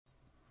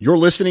You're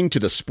listening to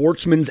the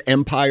Sportsman's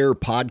Empire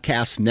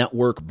Podcast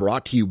Network,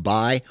 brought to you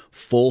by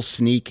Full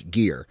Sneak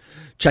Gear.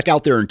 Check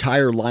out their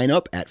entire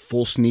lineup at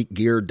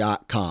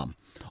fullsneakgear.com.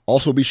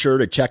 Also be sure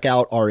to check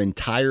out our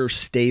entire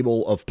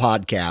stable of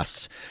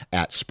podcasts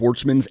at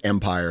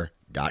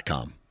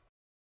sportsmansempire.com.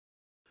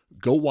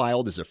 Go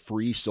Wild is a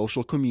free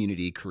social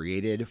community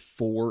created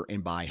for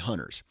and by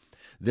hunters.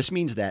 This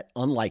means that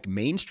unlike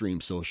mainstream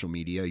social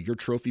media, your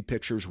trophy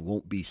pictures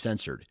won't be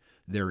censored.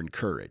 They're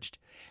encouraged.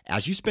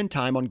 As you spend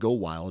time on Go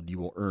Wild, you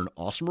will earn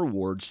awesome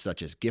rewards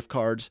such as gift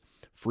cards,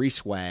 free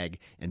swag,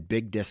 and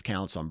big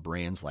discounts on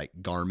brands like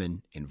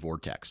Garmin and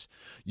Vortex.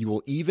 You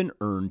will even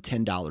earn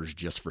 $10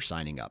 just for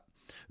signing up.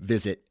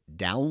 Visit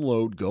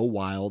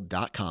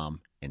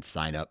downloadgowild.com and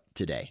sign up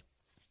today.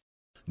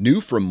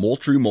 New from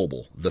Moultrie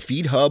Mobile, the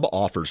Feed Hub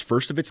offers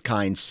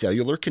first-of-its-kind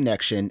cellular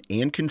connection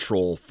and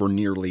control for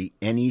nearly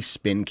any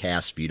spin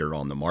cast feeder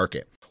on the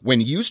market. When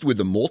used with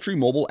the Moultrie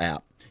Mobile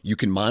app, you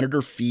can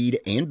monitor feed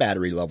and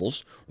battery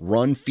levels,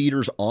 run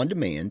feeders on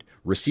demand,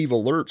 receive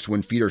alerts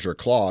when feeders are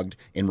clogged,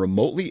 and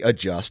remotely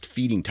adjust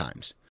feeding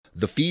times.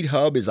 The Feed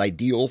Hub is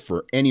ideal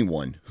for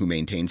anyone who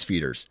maintains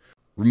feeders.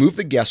 Remove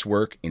the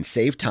guesswork and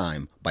save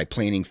time by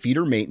planning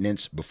feeder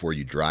maintenance before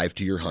you drive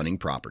to your hunting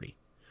property.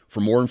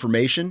 For more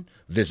information,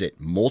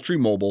 visit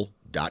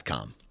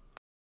moultriemobile.com.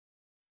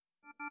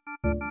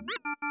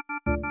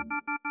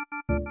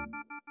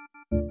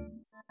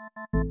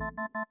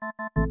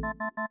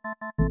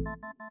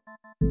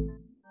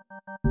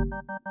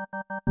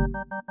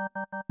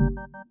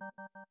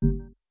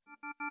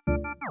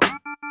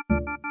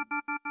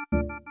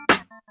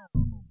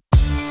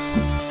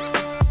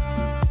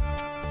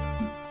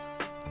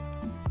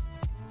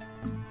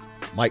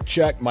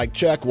 Mic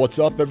check. What's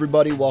up,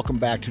 everybody? Welcome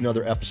back to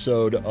another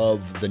episode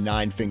of the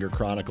Nine Finger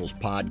Chronicles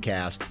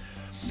podcast.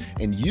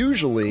 And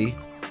usually,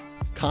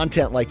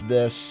 content like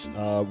this,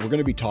 we're going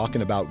to be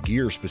talking about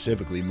gear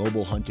specifically,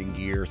 mobile hunting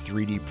gear,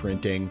 3D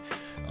printing.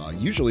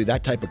 Usually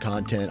that type of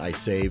content I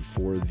save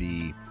for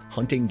the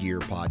Hunting Gear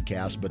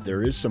podcast, but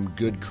there is some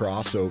good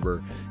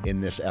crossover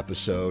in this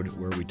episode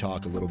where we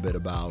talk a little bit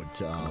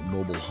about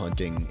mobile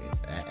hunting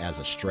as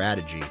a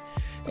strategy.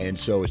 And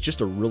so it's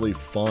just a really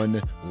fun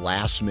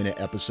last minute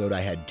episode. I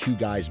had two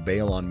guys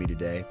bail on me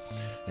today.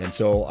 And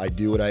so I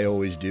do what I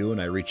always do, and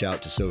I reach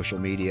out to social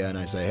media and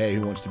I say, hey,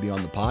 who wants to be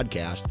on the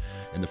podcast?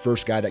 And the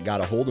first guy that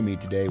got a hold of me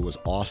today was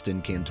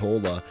Austin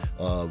Cantola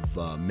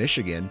of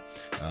Michigan.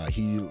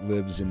 He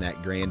lives in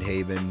that Grand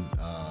Haven,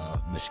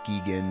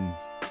 Muskegon,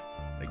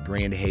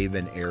 Grand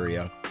Haven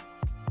area.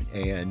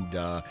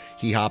 And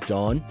he hopped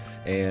on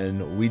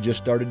and we just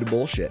started to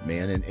bullshit,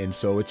 man. And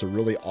so it's a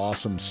really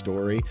awesome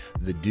story.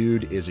 The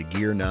dude is a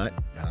gear nut.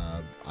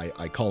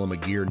 I call him a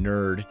gear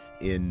nerd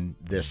in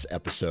this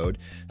episode.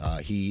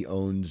 He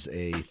owns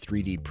a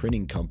 3D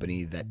printing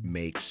company that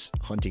makes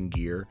hunting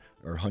gear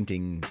or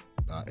hunting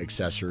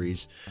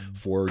accessories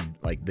for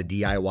like the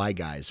DIY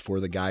guys, for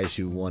the guys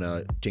who want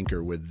to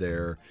tinker with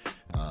their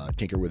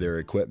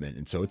equipment.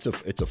 And so it's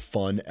a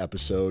fun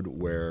episode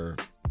where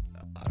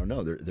I don't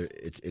know,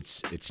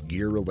 it's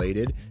gear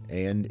related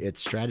and it's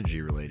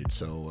strategy related.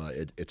 So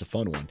it's a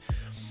fun one.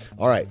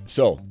 All right.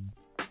 So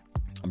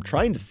I'm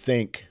trying to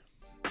think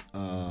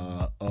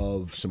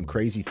of some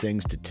crazy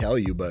things to tell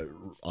you, but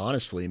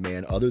honestly,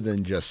 man, other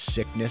than just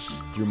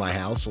sickness through my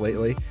house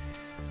lately,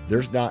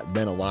 there's not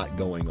been a lot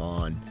going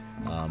on.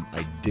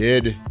 I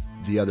did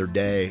the other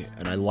day,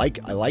 and I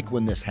like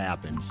when this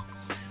happens.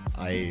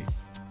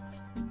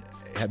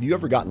 Have you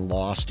ever gotten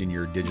lost in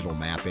your digital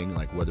mapping,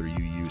 like whether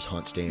you use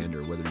HuntStand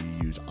or whether you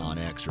use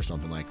Onyx or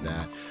something like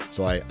that?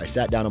 So I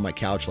sat down on my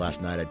couch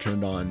last night. I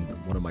turned on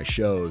one of my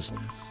shows.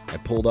 I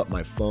pulled up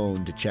my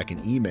phone to check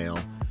an email.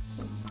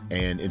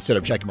 And instead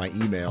of checking my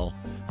email,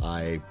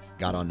 I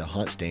got onto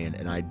HuntStand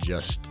and I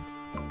just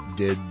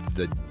did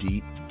the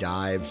deep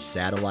dive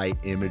satellite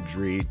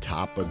imagery,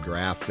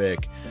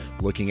 topographic,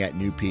 looking at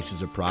new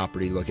pieces of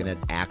property, looking at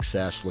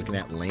access, looking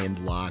at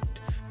landlocked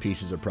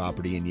pieces of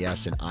property. And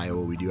yes, in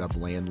Iowa, we do have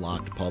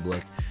landlocked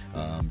public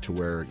to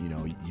where,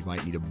 you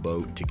might need a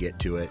boat to get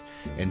to it.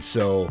 And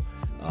so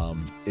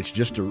it's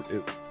just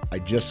I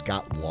just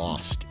got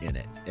lost in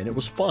it, and it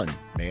was fun,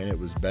 man. It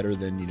was better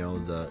than,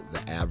 the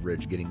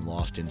average getting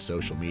lost in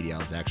social media. I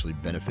was actually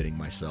benefiting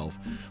myself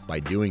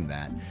by doing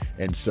that.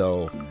 And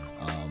so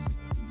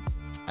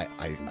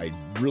I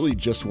really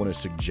just want to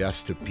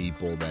suggest to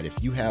people that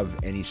if you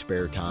have any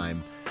spare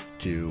time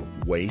to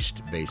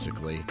waste,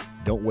 basically,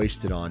 don't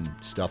waste it on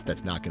stuff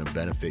that's not going to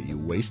benefit you.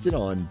 Waste it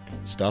on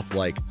stuff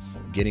like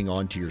getting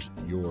onto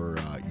your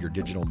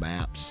digital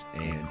maps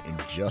and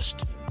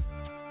just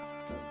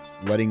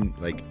letting,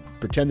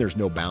 pretend there's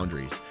no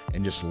boundaries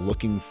and just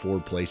looking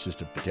for places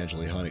to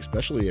potentially hunt,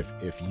 especially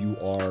if you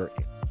are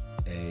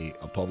a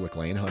public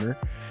land hunter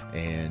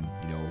and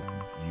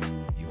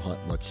you hunt,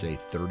 let's say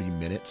 30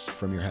 minutes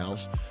from your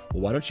house.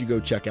 Well, why don't you go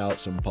check out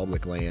some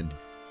public land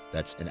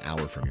that's an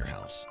hour from your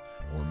house,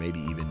 or maybe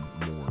even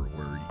more,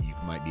 where you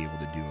might be able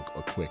to do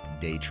a quick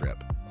day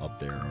trip up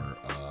there, or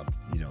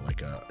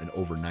like an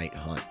overnight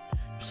hunt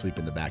sleep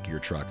in the back of your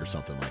truck or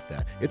something like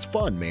that. It's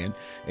fun, man.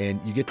 And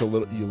you get to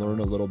you learn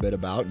a little bit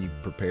about, and you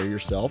prepare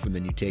yourself, and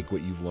then you take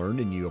what you've learned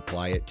and you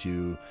apply it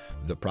to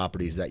the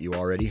properties that you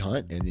already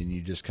hunt. And then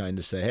you just kind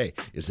of say, hey,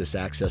 is this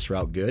access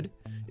route good?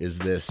 Is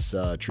this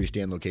tree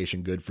stand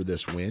location good for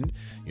this wind?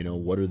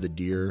 What are the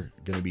deer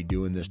going to be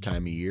doing this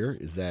time of year?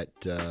 Is that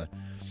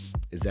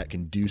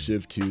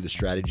conducive to the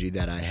strategy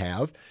that I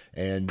have?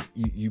 And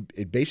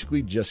it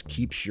basically just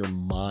keeps your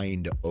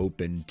mind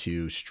open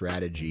to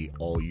strategy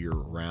all year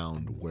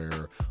round,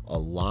 where a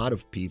lot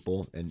of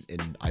people,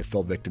 and I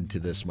fell victim to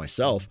this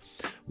myself,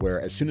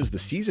 where as soon as the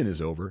season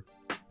is over,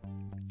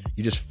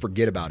 you just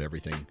forget about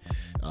everything.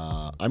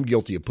 I'm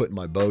guilty of putting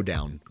my bow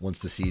down once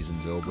the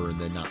season's over and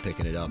then not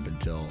picking it up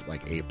until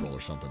like April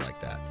or something like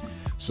that.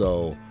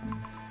 So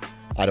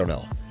I don't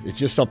know. It's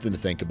just something to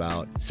think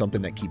about,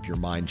 something that keep your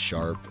mind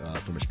sharp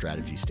from a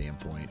strategy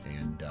standpoint.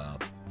 And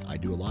I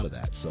do a lot of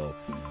that. So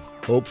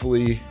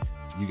hopefully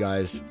you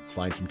guys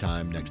find some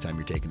time next time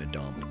you're taking a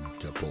dump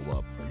to pull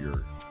up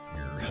your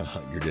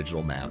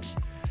digital maps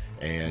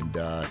and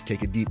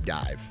take a deep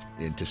dive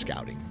into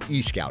scouting,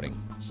 e-scouting.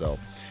 So,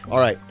 all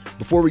right,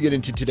 before we get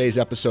into today's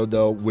episode,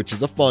 though, which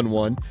is a fun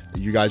one,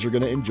 you guys are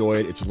going to enjoy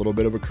it. It's a little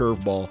bit of a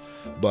curveball,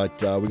 but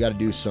we got to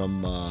do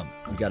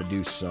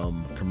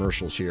some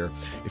commercials here.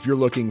 If you're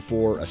looking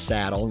for a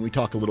saddle, and we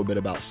talk a little bit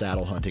about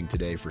saddle hunting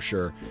today for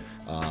sure,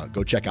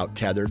 go check out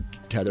Tethered.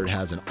 Tethered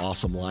has an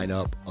awesome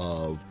lineup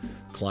of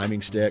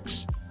climbing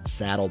sticks,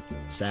 saddles,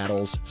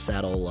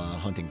 saddle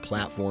hunting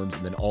platforms,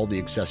 and then all the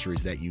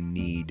accessories that you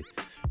need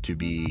to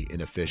be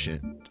an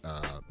efficient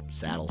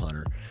saddle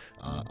hunter.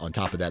 On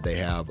top of that, they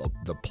have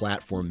the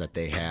platform that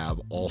they have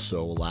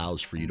also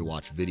allows for you to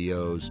watch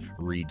videos,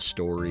 read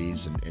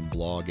stories, and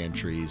blog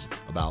entries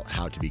about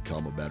how to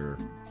become a better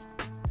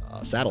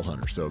saddle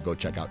hunter. So go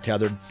check out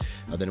Tethered.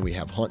 Then we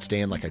have Hunt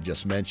Stand, like I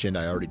just mentioned.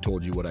 I already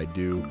told you what I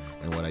do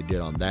and what I did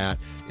on that.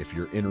 If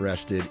you're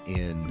interested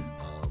in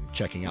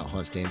checking out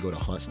Hunt Stand, go to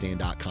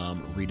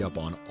huntstand.com, read up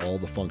on all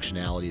the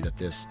functionality that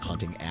this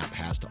hunting app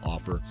has to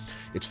offer.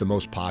 It's the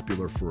most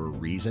popular for a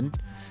reason.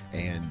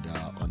 And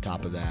on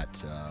top of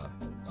that,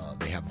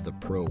 they have the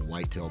Pro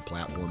Whitetail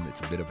platform.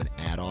 It's a bit of an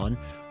add-on,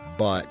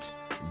 but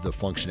the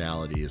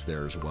functionality is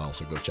there as well.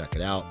 So go check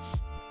it out.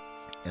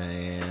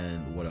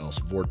 And what else?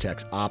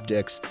 Vortex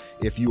Optics.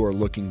 If you are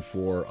looking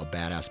for a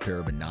badass pair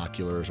of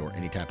binoculars or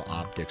any type of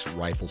optics,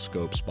 rifle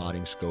scope,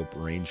 spotting scope,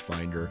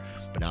 rangefinder,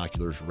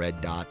 binoculars,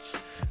 red dots,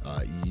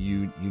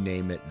 you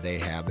name it, they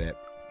have it.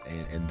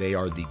 And they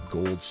are the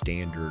gold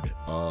standard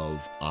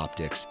of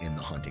optics in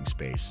the hunting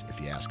space,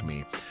 if you ask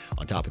me.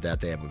 On top of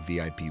that, they have a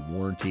VIP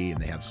warranty,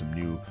 and they have some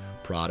new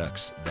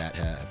products that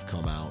have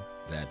come out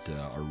that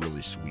are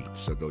really sweet.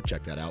 So go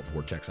check that out,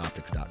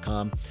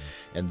 vortexoptics.com.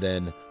 And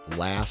then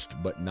last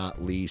but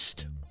not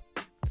least,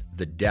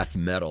 the death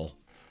metal,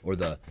 or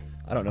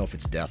I don't know if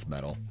it's death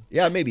metal.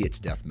 Yeah, maybe it's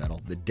death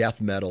metal. The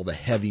death metal, the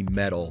heavy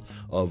metal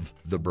of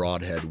the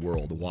broadhead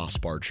world,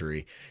 Wasp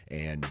Archery.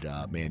 And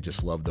man,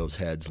 just love those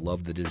heads,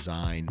 love the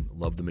design,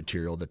 love the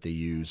material that they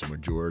use. A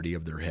majority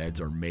of their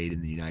heads are made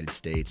in the United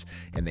States,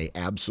 and they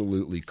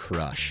absolutely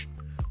crush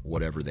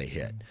whatever they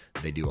hit.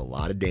 They do a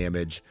lot of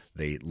damage.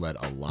 They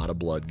let a lot of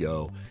blood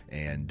go,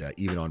 and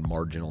even on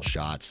marginal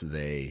shots,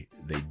 they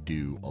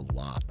do a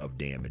lot of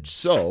damage.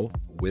 So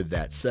with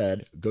that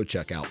said, go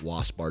check out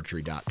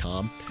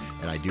wasparchery.com,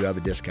 and I do have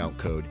a discount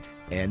code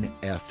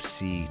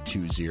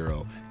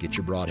NFC20. Get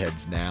your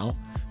broadheads now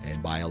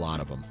and buy a lot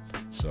of them.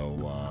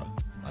 So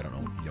I don't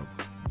know,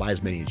 buy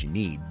as many as you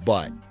need,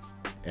 but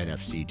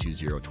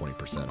NFC20,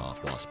 20%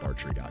 off,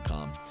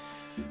 wasparchery.com.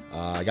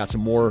 I got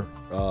some more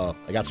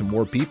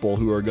people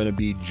who are going to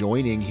be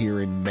joining here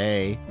in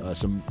May.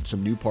 Some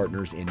new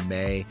partners in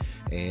May,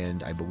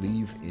 and I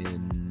believe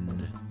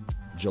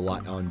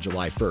on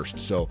July 1st.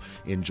 So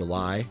in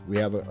July we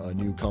have a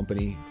new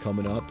company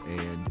coming up,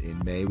 and in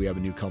May we have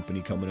a new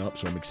company coming up.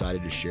 So I'm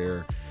excited to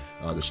share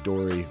the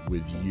story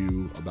with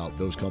you about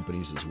those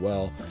companies as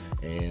well.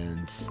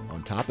 And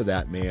on top of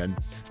that, man,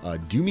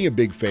 do me a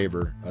big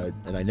favor,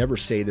 and I never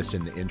say this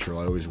in the intro.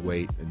 I always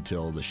wait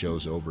until the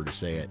show's over to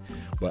say it,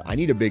 but I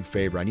need a big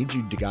favor. I need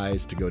you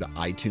guys to go to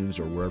iTunes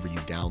or wherever you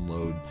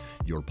download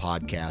your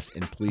podcast,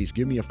 and please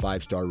give me a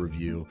 5-star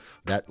review.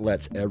 That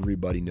lets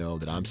everybody know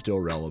that I'm still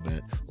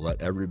relevant.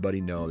 Let everybody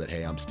know that,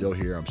 hey, I'm still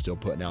here. I'm still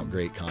putting out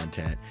great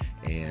content,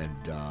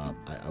 and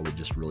I would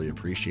just really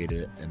appreciate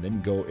it. And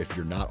then go, if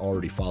you're not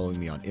already following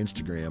me on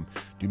Instagram,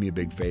 do me a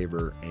big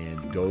favor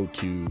and go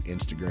to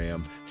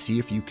Instagram. See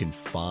if you can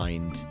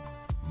find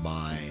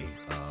my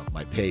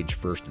page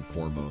first and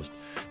foremost,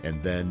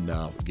 and then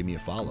give me a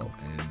follow.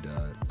 And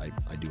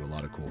I do a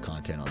lot of cool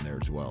content on there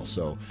as well.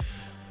 So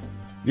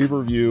leave a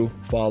review,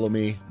 follow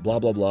me, blah,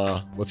 blah,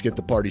 blah. Let's get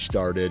the party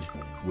started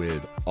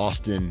with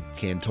Austin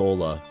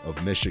Cantola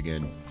of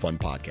Michigan Fun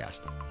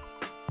Podcast.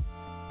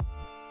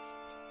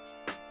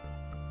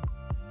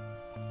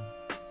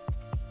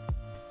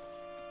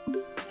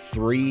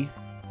 Three,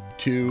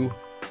 two,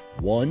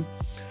 one.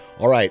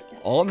 All right,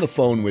 on the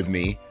phone with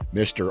me,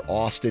 Mr.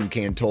 Austin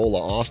Cantola.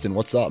 Austin,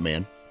 what's up,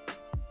 man?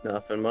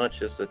 Nothing much,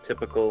 just a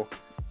typical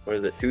what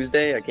is it,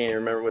 Tuesday? I can't even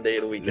remember what day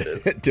of the week it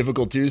is.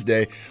 Typical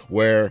Tuesday,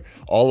 where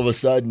all of a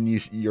sudden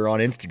you're on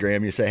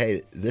Instagram. You say,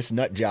 "Hey, this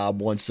nut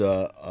job wants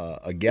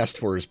a guest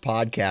for his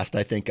podcast.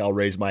 I think I'll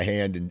raise my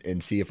hand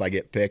and see if I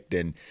get picked."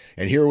 And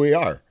here we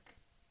are.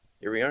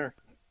 Here we are.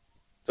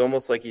 It's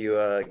almost like you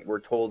were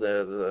told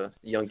as a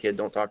young kid,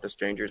 don't talk to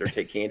strangers or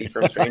take candy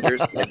from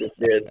strangers. I just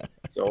did.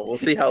 So we'll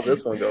see how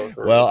this one goes.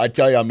 Well, I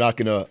tell you, I'm not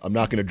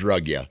gonna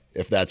drug you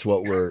if that's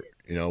what we're.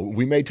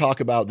 We may talk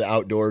about the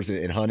outdoors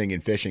and hunting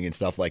and fishing and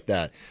stuff like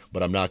that,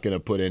 but I'm not going to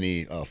put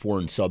any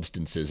foreign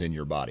substances in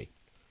your body.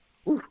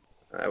 Whew.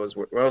 I was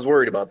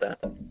worried about that.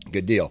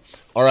 Good deal.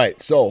 All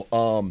right, so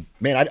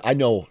man, I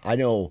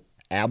know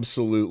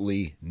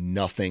absolutely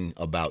nothing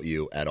about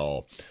you at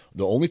all.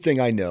 The only thing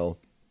I know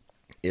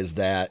is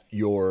that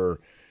your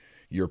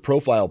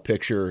profile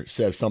picture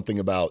says something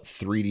about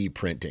 3D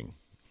printing.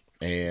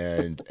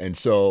 And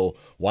so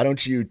why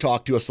don't you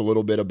talk to us a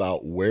little bit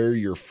about where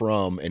you're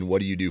from and what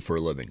do you do for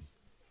a living?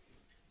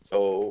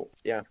 So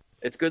yeah,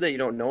 it's good that you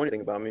don't know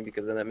anything about me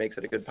because then that makes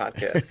it a good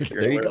podcast.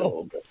 There you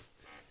go.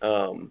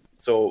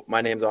 So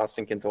my name's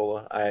Austin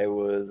Cantola. I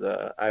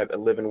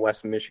live in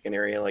West Michigan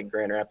area, like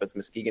Grand Rapids,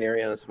 Muskegon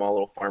area, in a small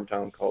little farm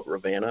town called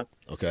Ravenna.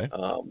 Okay.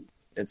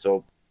 And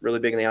so really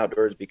big in the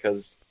outdoors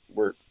because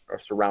we're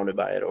surrounded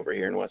by it over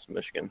here in West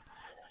Michigan.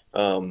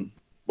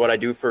 What I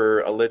do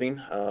for a living,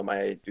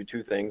 I do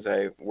two things.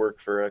 I work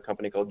for a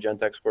company called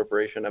Gentex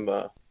Corporation. I'm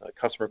a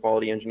customer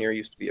quality engineer,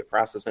 used to be a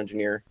process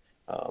engineer.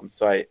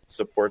 So I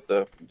support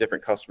the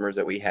different customers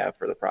that we have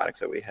for the products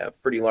that we have.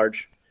 Pretty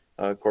large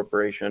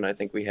corporation. I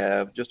think we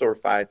have just over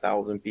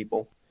 5,000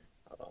 people.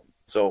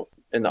 So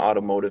in the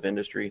automotive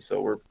industry,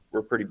 so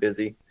we're pretty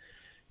busy.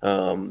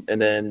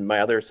 And then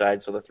my other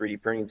side, so the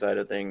 3D printing side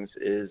of things,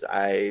 is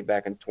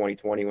back in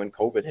 2020 when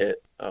COVID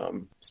hit,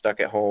 stuck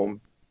at home,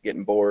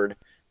 getting bored.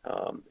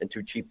 And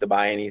too cheap to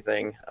buy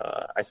anything.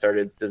 I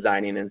started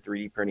designing and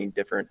 3D printing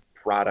different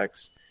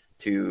products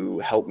to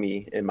help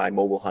me in my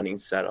mobile hunting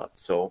setup.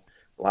 So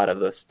a lot of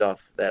the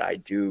stuff that I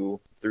do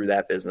through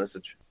that business,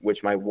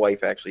 which my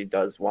wife actually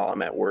does while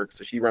I'm at work.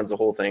 So she runs the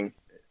whole thing.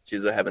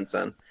 She's a heaven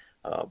sent.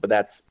 But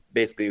that's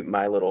basically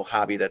my little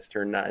hobby that's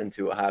turned not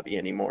into a hobby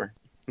anymore.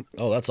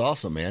 Oh, that's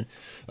awesome, man.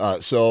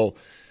 So,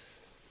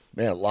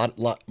 man,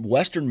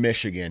 Western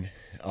Michigan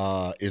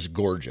is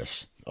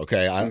gorgeous.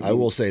 Okay, I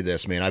will say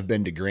this, man. I've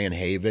been to Grand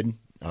Haven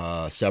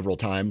several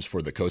times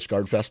for the Coast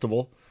Guard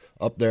Festival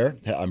up there.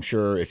 I'm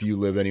sure if you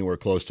live anywhere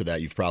close to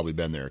that, you've probably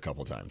been there a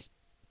couple times.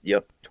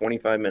 Yep,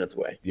 25 minutes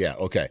away. Yeah,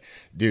 okay.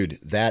 Dude,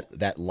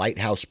 that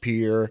lighthouse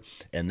pier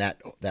and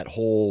that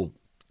whole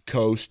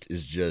coast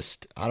is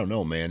just, I don't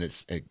know, man.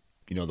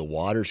 The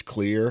water's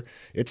clear.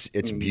 It's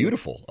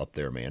beautiful up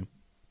there, man.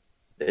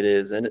 It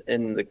is, and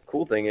the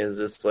cool thing is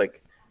just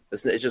like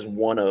it's just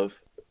one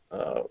of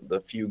the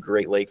few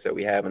Great Lakes that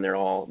we have, and they're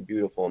all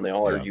beautiful and they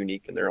all are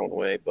unique in their own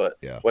way. But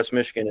West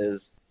Michigan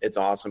it's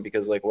awesome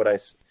because like what I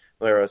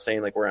was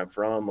saying, like where I'm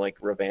from, like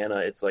Ravenna,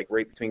 it's like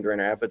right between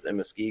Grand Rapids and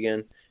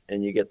Muskegon,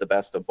 and you get the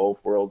best of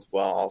both worlds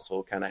while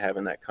also kind of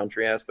having that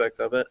country aspect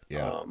of it.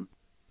 Yeah.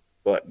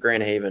 But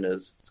Grand Haven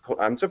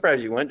I'm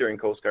surprised you went during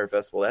Coast Guard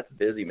Festival. That's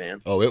busy,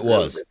 man. Oh, it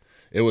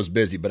was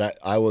busy, but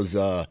I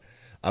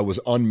was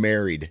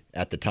unmarried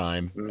at the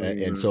time,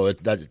 and so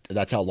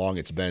that's how long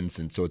it's been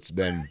since. So it's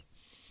been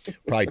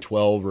probably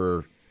 12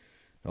 or,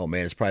 oh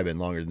man, it's probably been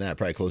longer than that,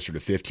 probably closer to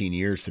 15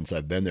 years since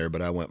I've been there,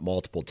 but I went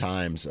multiple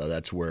times.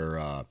 That's where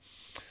an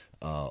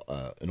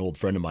old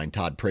friend of mine,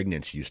 Todd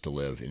Prignitz, used to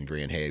live in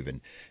Grand Haven.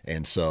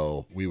 And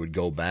so we would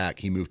go back.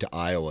 He moved to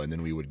Iowa, and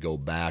then we would go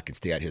back and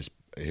stay at his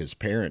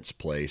parents'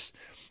 place,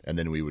 and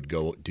then we would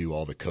go do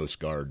all the Coast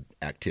Guard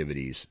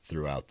activities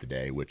throughout the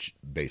day, which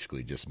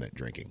basically just meant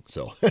drinking.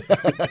 So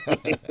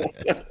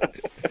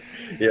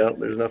yeah,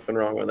 there's nothing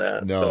wrong with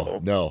that.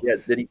 No. Yeah,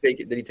 did he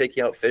take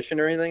you out fishing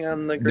or anything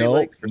on the Great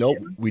Lakes? Nope.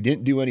 We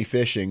didn't do any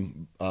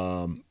fishing.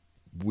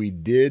 We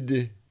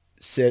did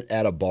sit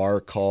at a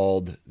bar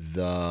called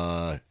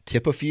the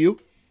Tip a Few,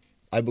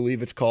 I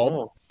believe it's called.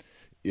 Oh.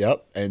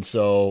 Yep. And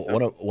so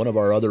one of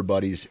our other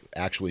buddies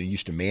actually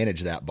used to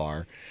manage that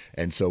bar,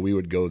 and so we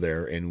would go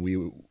there and we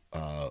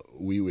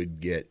would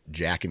get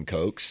Jack and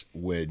Cokes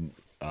when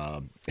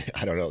I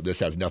don't know, this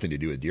has nothing to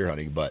do with deer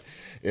hunting, but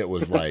it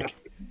was like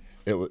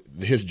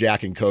his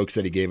Jack and Cokes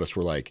that he gave us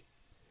were like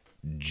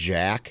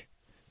Jack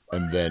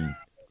and then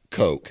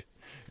Coke.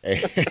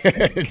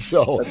 And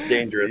so that's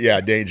dangerous.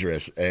 Yeah,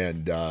 dangerous.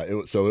 And it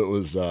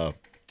was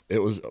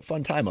a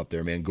fun time up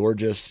there, man.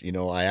 Gorgeous.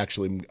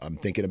 I'm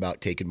thinking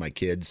about taking my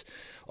kids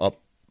up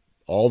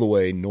all the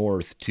way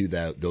north to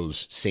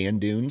those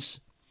sand dunes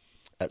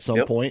at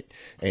some point.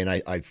 And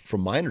I,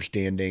 from my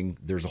understanding,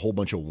 there's a whole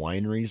bunch of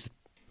wineries.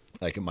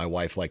 Like my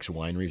wife likes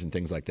wineries and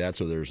things like that.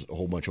 So there's a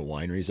whole bunch of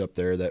wineries up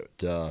there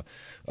that,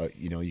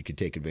 you could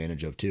take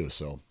advantage of too.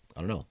 So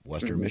I don't know,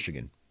 Western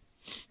Michigan.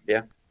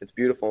 Yeah. It's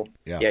beautiful.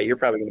 Yeah. You're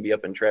probably going to be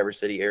up in Traverse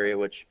City area,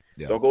 which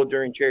don't go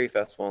during Cherry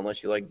Festival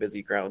unless you like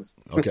busy crowds.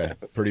 Okay.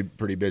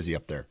 Pretty busy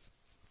up there.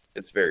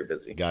 It's very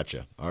busy.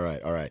 Gotcha. All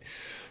right.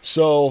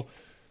 So,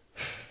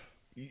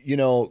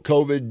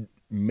 COVID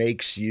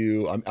makes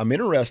you, I'm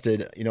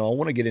interested, I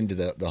want to get into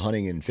the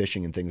hunting and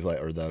fishing and things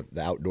like, or the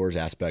outdoors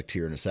aspect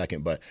here in a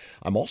second, but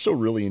I'm also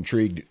really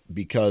intrigued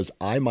because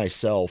I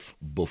myself,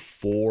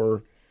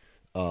 before,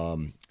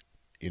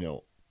 you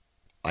know,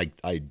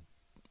 I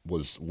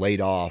was laid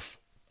off,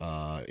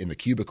 in the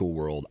cubicle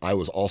world, I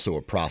was also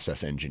a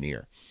process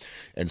engineer.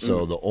 And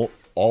so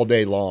all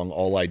day long,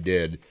 all I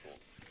did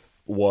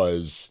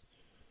was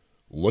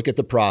look at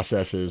the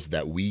processes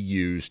that we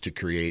use to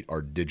create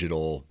our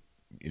digital,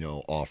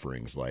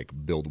 offerings, like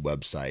build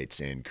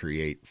websites and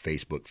create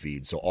Facebook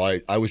feeds. So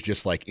I was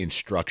just like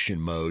instruction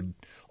mode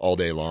all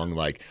day long.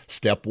 Like,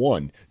 step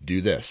 1,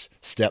 do this.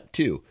 Step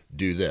 2,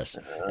 do this.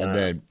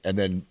 And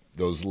then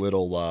those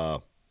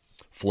little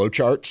flow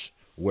charts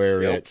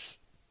where it's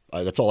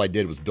that's all I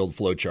did was build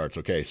flow charts.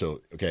 Okay,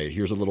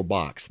 here's a little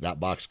box. That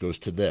box goes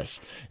to this,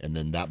 and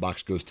then that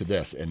box goes to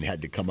this, and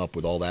had to come up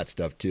with all that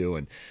stuff too.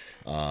 And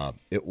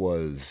it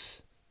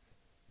was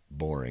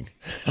boring.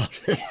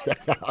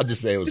 I'll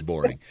just say it was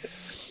boring.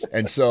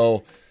 And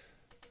so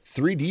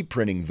 3D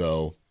printing,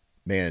 though,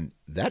 man,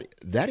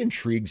 that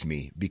intrigues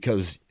me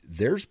because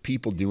there's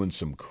people doing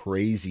some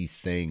crazy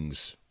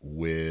things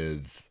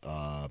with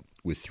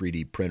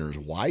 3D printers.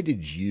 Why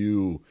did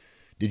you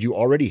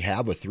already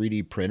have a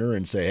 3D printer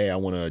and say, hey, I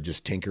want to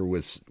just tinker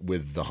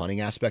with the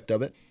hunting aspect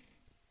of it?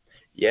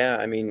 Yeah,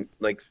 I mean,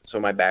 like, so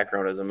my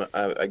background is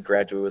I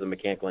graduated with a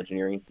mechanical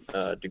engineering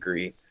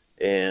degree,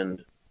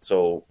 and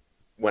so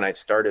when I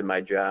started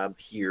my job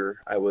here,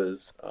 I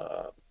was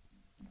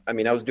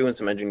doing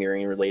some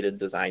engineering related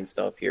design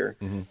stuff here,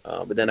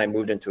 but then I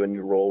moved into a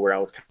new role where I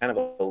was kind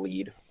of a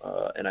lead,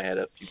 and I had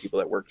a few people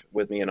that worked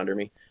with me and under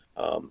me,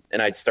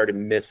 and I started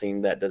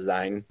missing that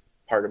design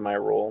part of my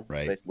role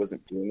because I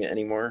wasn't doing it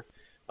anymore.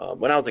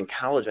 When I was in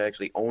college, I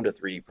actually owned a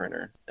 3D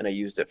printer, and I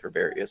used it for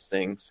various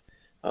things.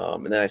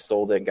 And then I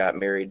sold it, got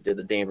married, did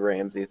the Dave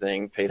Ramsey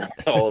thing, paid off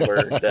all of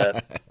our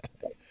debt.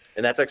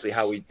 And that's actually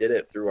how we did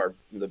it through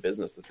the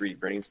business, the 3D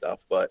printing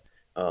stuff. But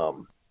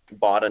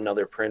bought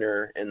another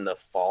printer in the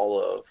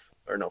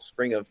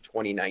spring of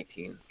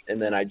 2019.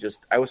 And then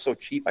I was so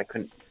cheap, I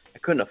couldn't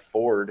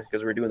afford,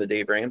 because we were doing the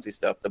Dave Ramsey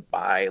stuff, to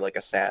buy like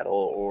a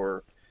saddle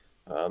or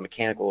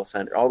mechanical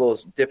center, all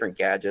those different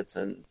gadgets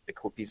and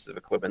pieces of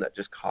equipment that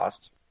just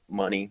cost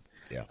money.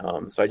 Yeah.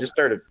 So I just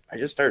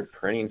started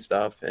printing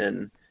stuff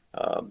and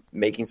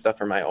making stuff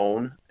for my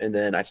own, and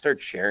then I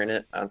started sharing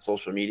it on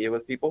social media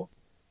with people,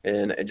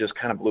 and it just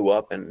kind of blew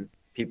up. And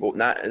people,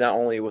 not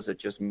only was it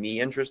just me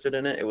interested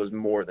in it, it was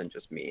more than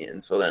just me.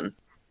 And so then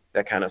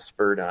that kind of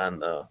spurred on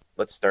the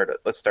let's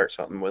start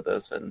something with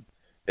this, and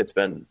it's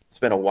been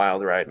a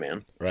wild ride,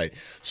 man. Right.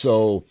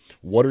 So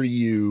what are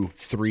you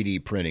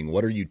 3D printing?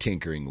 What are you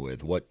tinkering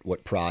with?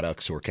 What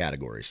products or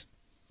categories?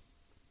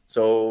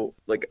 So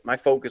like my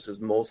focus is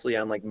mostly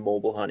on like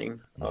mobile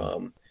hunting.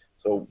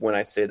 So when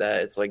I say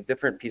that, it's like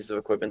different pieces of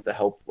equipment to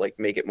help like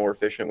make it more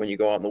efficient when you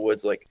go out in the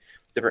woods, like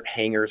different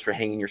hangers for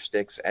hanging your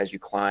sticks as you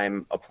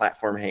climb, a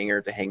platform hanger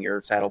to hang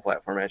your saddle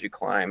platform as you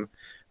climb,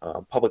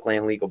 public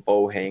land legal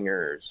bow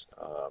hangers.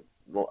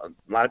 A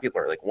lot of people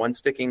are like one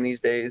sticking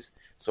these days,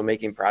 so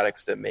making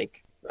products that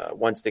make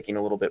one sticking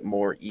a little bit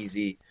more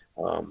easy.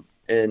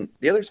 And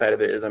the other side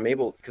of it is I'm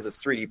able, because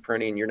it's 3D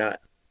printing, you're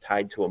not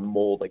tied to a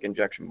mold like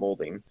injection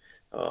molding.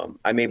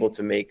 I'm able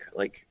to make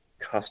like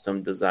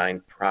custom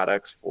designed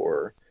products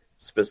for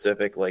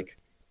specific like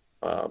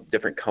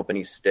different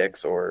company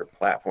sticks or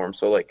platforms.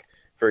 So like,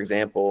 for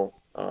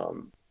example,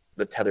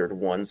 the Tethered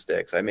One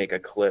sticks, I make a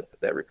clip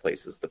that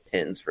replaces the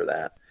pins for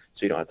that,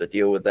 so you don't have to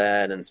deal with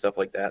that and stuff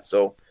like that.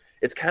 So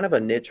it's kind of a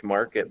niche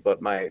market, but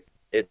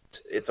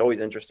it's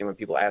always interesting when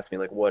people ask me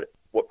like, what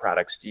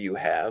products do you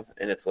have?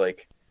 And it's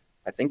like,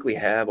 I think we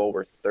have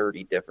over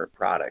 30 different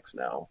products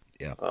now.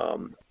 Yeah.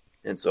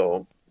 And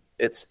so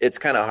it's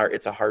kind of hard.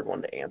 It's a hard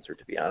one to answer,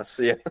 to be honest.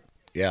 Yeah.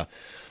 Yeah.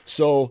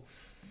 So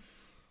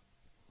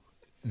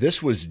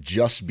this was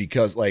just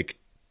because, like,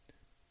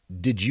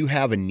 did you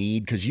have a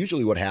need? Because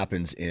usually what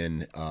happens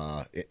and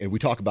we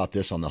talk about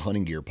this on the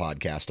Hunting Gear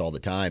podcast all the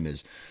time,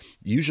 is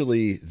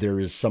usually there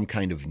is some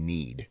kind of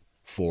need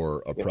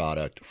for a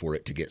product for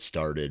it to get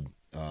started,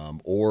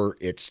 or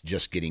it's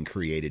just getting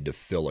created to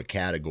fill a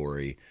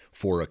category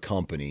for a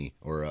company,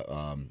 or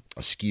a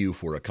SKU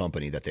for a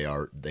company that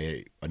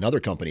another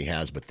company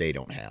has, but they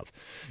don't have.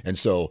 And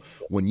so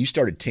when you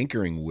started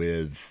tinkering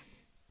with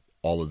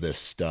all of this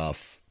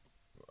stuff,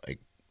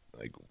 like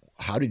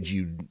how did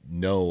you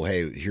know,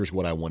 hey, here's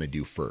what I want to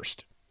do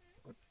first?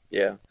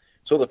 Yeah.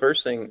 So the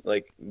first thing,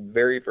 like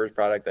very first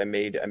product I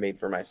made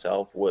for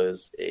myself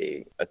was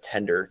a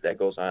tender that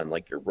goes on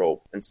like your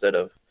rope. Instead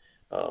of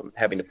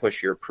having to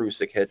push your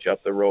Prusik hitch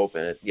up the rope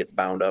and it gets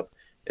bound up,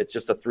 it's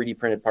just a 3D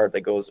printed part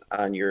that goes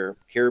on your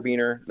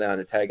carabiner, then on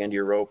the tag end of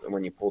your rope. And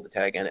when you pull the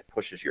tag end, it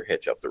pushes your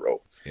hitch up the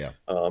rope. Yeah.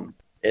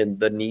 And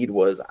the need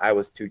was, I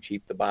was too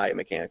cheap to buy a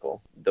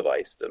mechanical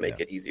device to make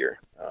it easier.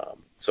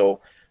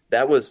 So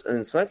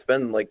that's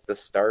been like the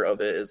start of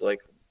it, is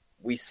like,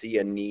 we see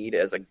a need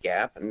as a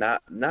gap,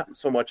 not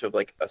so much of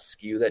like a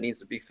SKU that needs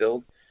to be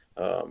filled.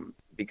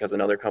 because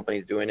another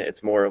company's doing it.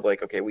 It's more of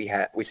like, okay, we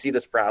see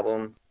this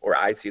problem, or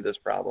I see this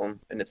problem,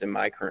 and it's in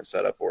my current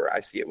setup, or I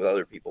see it with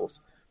other people's.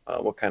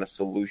 What kind of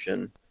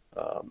solution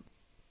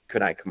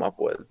could I come up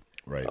with?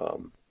 Right.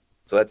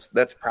 So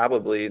that's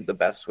probably the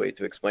best way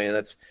to explain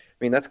it.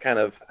 That's kind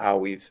of how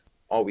we've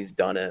always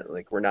done it.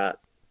 Like we're not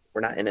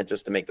in it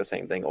just to make the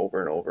same thing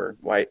over and over.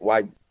 Why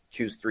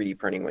choose 3D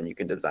printing when you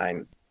can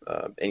design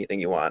anything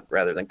you want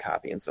rather than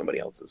copying somebody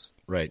else's?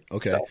 Right.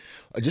 Okay. stuff.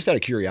 Just out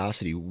of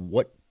curiosity,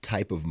 what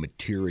type of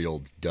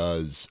material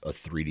does a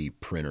 3D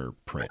printer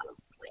print?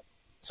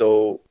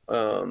 So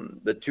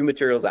the 2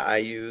 materials I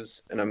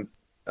use, and I'm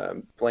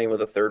playing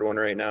with a third one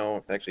right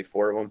now, actually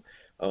 4 of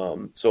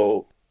them.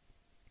 So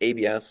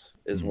ABS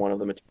is one of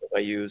the materials I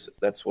use.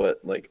 That's what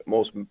like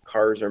most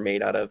cars are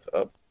made out of,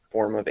 a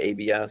form of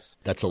ABS.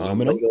 That's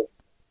aluminum?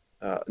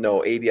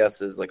 No,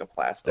 ABS is like a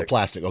plastic.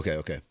 Plastic.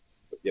 Okay.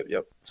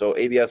 Yep. So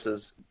ABS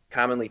is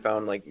commonly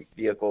found in like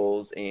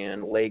vehicles,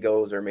 and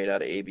Legos are made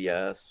out of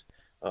ABS.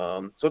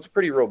 So it's a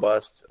pretty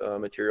robust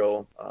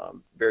material,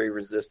 very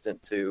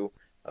resistant to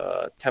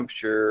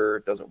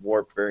temperature, doesn't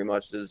warp very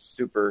much. It is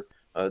super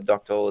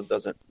ductile. It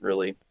doesn't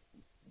really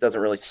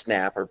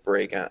snap or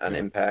break on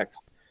impact.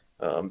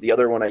 The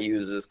other one I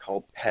use is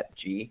called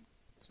PETG.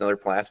 It's another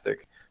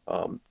plastic.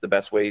 The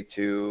best way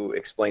to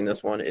explain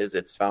this one is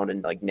it's found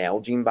in like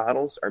Nalgene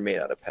bottles are made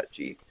out of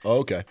PETG. Oh,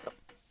 okay.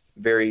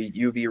 Very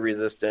UV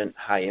resistant,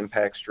 high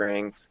impact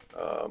strength,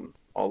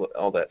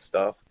 all that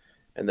stuff.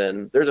 And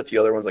then there's a few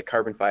other ones, like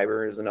carbon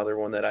fiber is another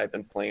one that I've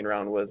been playing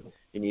around with.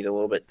 You need a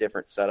little bit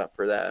different setup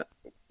for that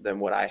than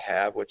what I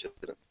have, which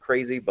isn't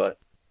crazy, but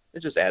it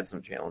just adds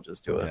some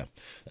challenges to it. Yeah,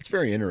 that's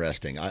very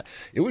interesting.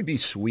 It would be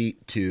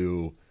sweet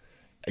to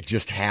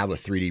just have a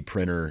 3D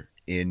printer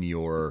in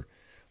your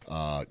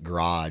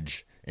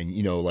garage. And,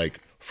 like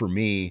for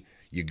me,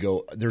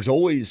 there's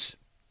always,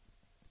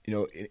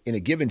 in a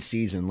given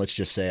season, let's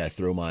just say I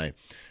throw my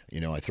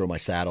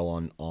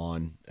saddle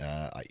on,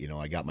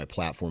 I got my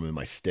platform and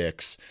my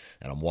sticks,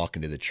 and I'm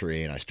walking to the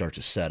tree and I start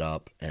to set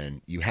up,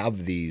 and you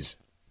have these,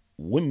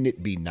 wouldn't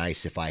it be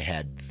nice if I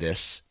had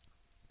this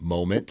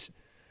moment?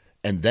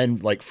 And then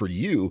like for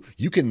you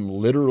can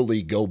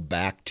literally go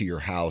back to your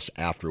house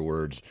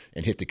afterwards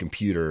and hit the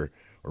computer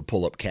or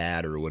pull up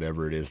CAD or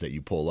whatever it is that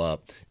you pull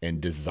up and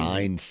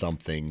design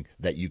something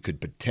that you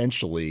could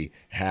potentially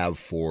have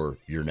for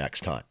your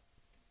next hunt.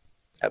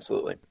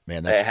 Absolutely.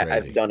 Man, that's crazy.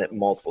 I've done it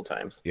multiple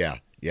times.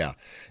 Yeah.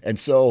 And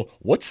so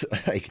what's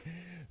like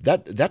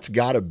that's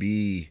gotta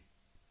be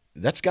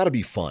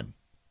fun.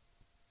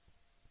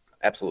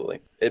 Absolutely.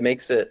 It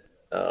makes it,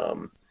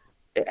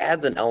 it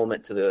adds an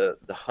element to the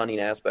hunting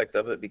aspect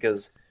of it,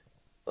 because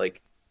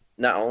like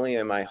not only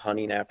am I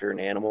hunting after an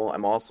animal,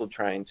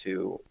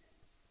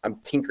 I'm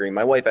tinkering.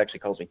 My wife actually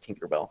calls me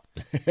Tinkerbell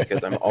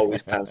because I'm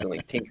always constantly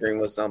tinkering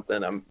with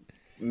something. I'm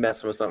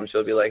messing with something.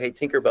 She'll be like, "Hey,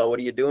 Tinkerbell, what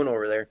are you doing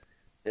over there?"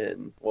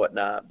 and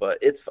whatnot. But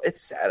it's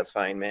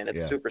satisfying, man.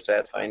 It's super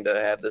satisfying to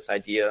have this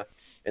idea,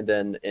 and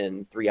then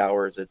in 3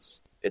 hours,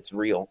 it's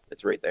real.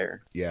 It's right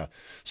there. Yeah.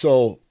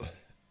 So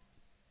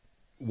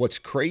what's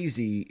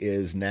crazy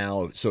is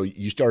now, so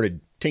you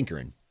started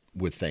tinkering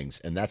with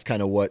things, and that's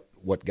kind of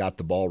what got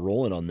the ball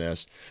rolling on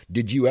this.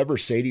 Did you ever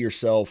say to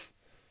yourself,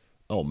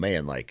 "Oh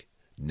man, like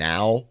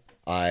now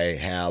I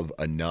have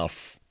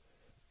enough,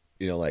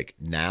 like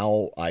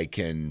now I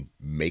can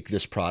make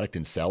this product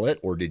and sell it"?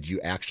 Or did you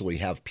actually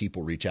have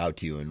people reach out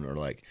to you and are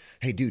like,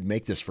 "Hey dude,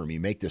 make this for me,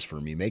 make this for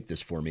me, make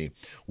this for me,"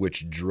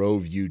 which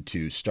drove you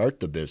to start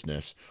the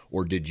business?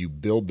 Or did you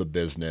build the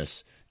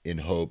business in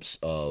hopes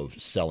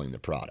of selling the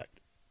product?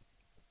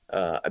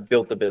 I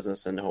built the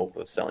business in the hope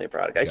of selling a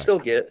product. I still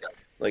get,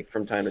 like,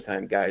 from time to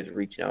time, guys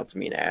reaching out to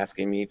me and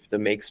asking me to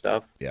make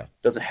stuff. Yeah.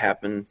 Doesn't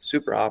happen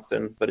super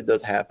often, but it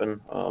does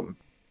happen. And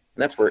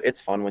that's where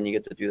it's fun when you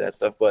get to do that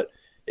stuff. But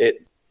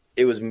it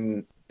was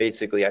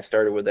basically, I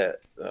started with that,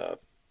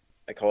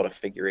 I call it a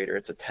figurator.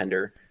 It's a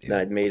tender. Yeah. Then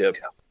I'd made a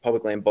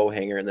public land bow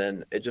hanger, and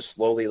then it just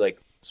slowly,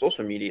 like,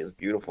 social media is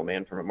beautiful,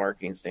 man, from a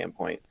marketing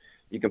standpoint.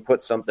 You can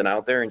put something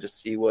out there and just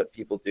see what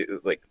people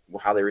do, like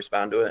how they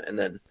respond to it. And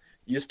then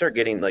you just start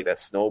getting like that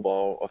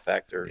snowball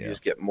effect, or you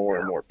just get more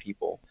and more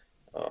people.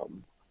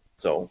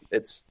 So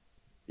that's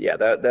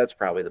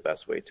probably the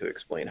best way to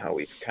explain how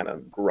we've kind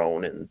of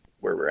grown and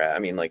where we're at. I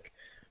mean, like,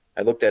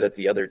 I looked at it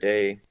the other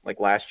day, like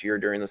last year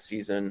during the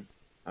season,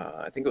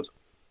 I think it was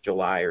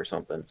July or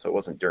something. So it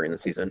wasn't during the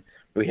season.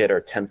 We hit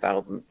our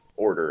 10,000th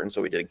order. And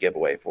so we did a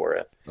giveaway for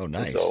it. Oh,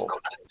 nice.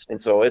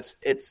 And so it's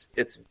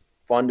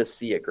fun to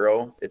see it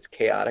grow. It's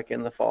chaotic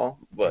in the fall,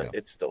 but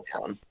it's still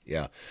fun.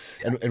 Yeah.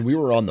 And we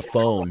were on the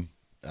phone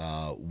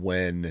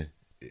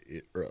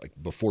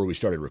before we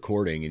started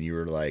recording, and you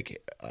were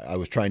like, I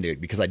was trying to,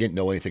 because I didn't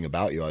know anything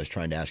about you, I was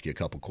trying to ask you a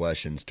couple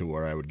questions to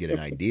where I would get an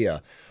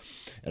idea.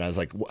 And I was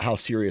like, how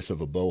serious of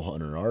a bow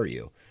hunter are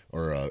you?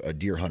 Or a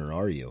deer hunter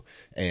are you?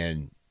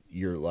 And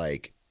you're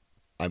like,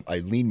 I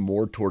lean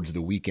more towards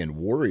the weekend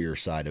warrior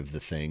side of the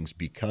things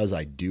because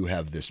I do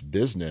have this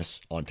business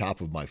on top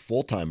of my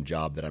full-time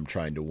job that I'm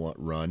trying to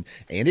run,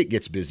 and it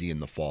gets busy in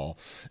the fall.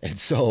 And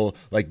so,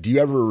 like, do you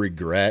ever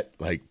regret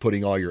like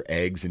putting all your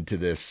eggs into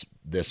this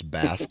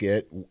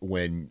basket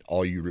when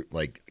all you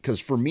like? Because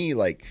for me,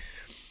 like,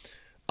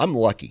 I'm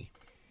lucky.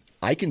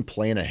 I can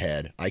plan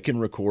ahead. I can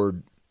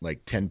record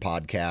like 10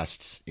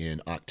 podcasts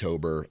in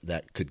October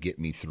that could get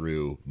me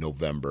through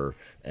November,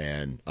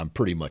 and I'm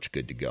pretty much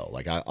good to go.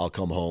 Like I'll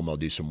come home, I'll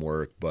do some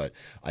work, but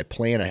I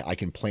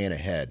can plan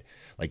ahead.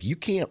 Like you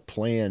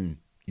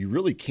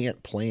really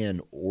can't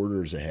plan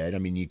orders ahead. I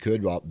mean, you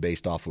could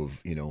based off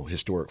of,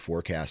 historic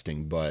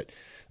forecasting, but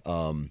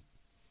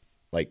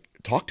like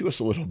talk to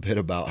us a little bit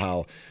about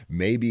how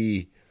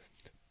do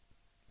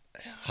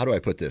I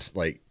put this?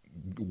 Like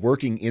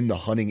working in the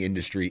hunting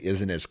industry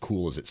isn't as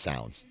cool as it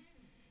sounds.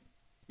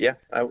 Yeah,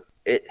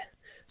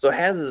 so it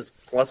has its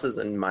pluses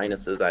and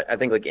minuses. I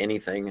think like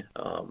anything,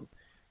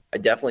 I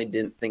definitely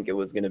didn't think it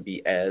was going to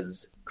be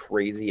as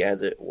crazy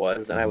as it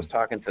was. And I was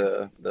talking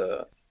to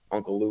the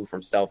Uncle Lou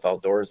from Stealth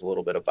Outdoors a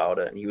little bit about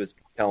it, and he was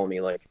telling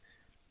me like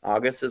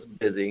August is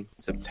busy,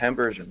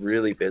 September is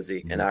really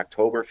busy, and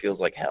October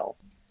feels like hell.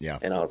 Yeah.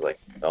 And I was like,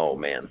 oh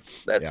man,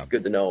 that's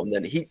good to know. And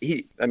then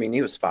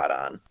he was spot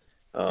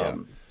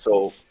on.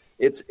 So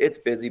it's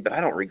busy, but I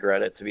don't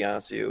regret it, to be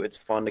honest with you. It's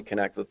fun to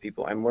connect with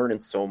people. I'm learning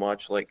so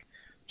much, like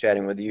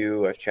chatting with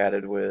you. I've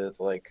chatted with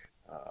like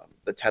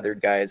the Tethered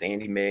guys.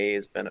 Andy May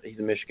he's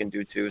a Michigan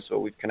dude too, so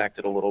we've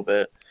connected a little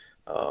bit.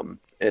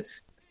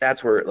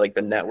 That's where like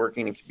the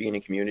networking and being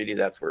a community,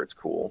 that's where it's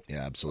cool.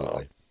 Yeah,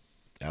 absolutely.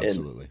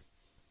 Absolutely.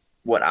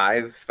 What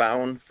I've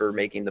found for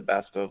making the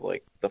best of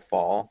like the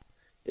fall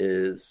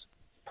is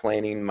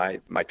planning my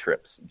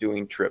trips,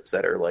 doing trips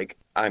that are like,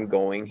 I'm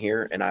going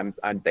here and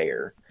I'm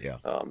there. Yeah.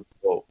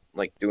 So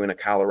like doing a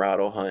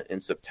Colorado hunt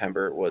in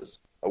September was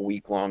a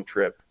week-long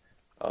trip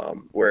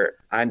where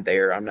I'm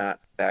there. I'm not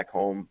back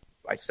home.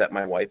 I set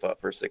my wife up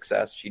for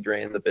success. She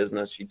ran the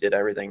business. She did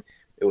everything.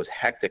 It was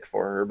hectic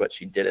for her, but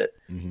she did it.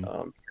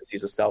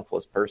 She's a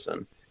selfless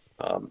person.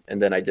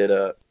 And then I did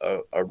a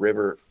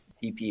river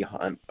TP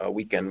hunt, a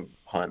weekend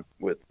hunt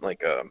with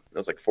it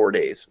was like 4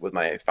 days with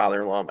my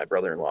father-in-law, my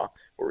brother-in-law,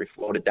 where we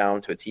floated down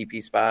to a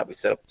TP spot. We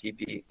set up a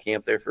TP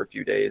camp there for a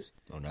few days.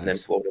 Oh, nice. And then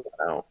floated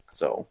out.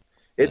 So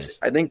Nice.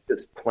 I think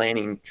just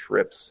planning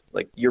trips,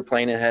 like you're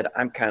planning ahead.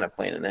 I'm kind of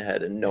planning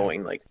ahead and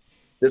knowing like,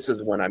 this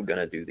is when I'm going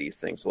to do these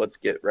things. So let's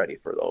get ready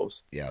for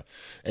those. Yeah.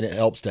 And it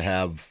helps to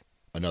have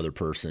another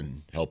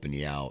person helping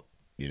you out.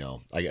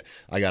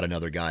 I got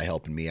another guy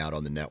helping me out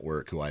on the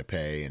network who I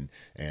pay,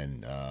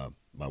 and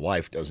my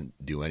wife doesn't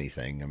do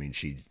anything. I mean,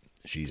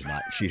 she's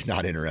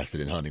not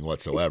interested in hunting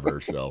whatsoever.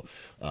 So,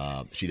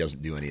 she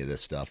doesn't do any of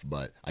this stuff,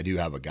 but I do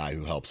have a guy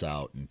who helps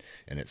out, and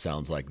it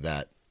sounds like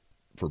that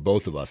for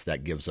both of us,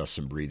 that gives us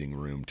some breathing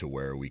room to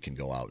where we can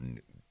go out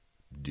and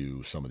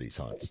do some of these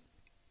hunts.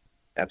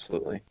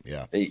 Absolutely.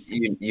 Yeah.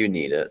 You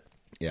need it.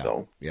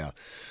 Yeah.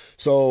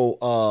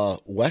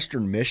 So,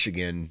 Western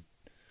Michigan,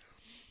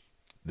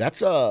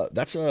 that's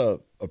a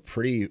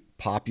pretty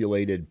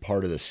populated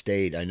part of the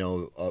state. I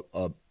know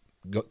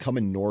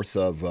coming north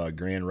of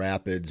Grand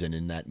Rapids and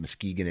in that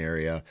Muskegon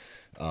area,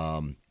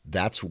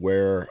 that's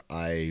where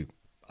I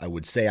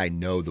would say I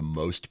know the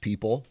most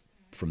people.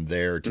 From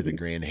there to the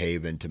Grand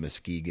Haven to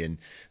Muskegon,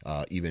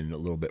 even a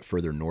little bit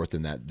further north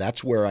than that.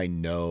 That's where I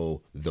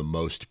know the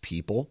most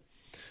people.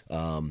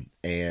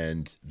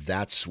 And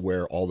that's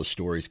where all the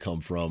stories come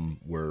from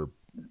where,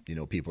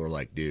 people are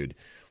like, dude,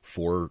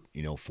 four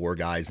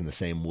guys in the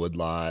same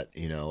woodlot,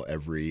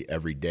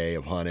 every day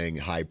of hunting,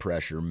 high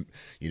pressure,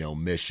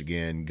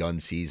 Michigan, gun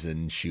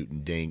season,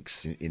 shooting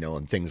dinks,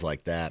 and things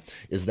like that.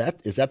 Is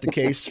that the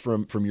case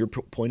from your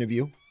point of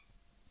view?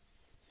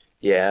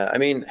 Yeah. I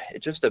mean,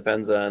 it just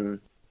depends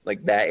on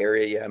like that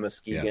area. Yeah.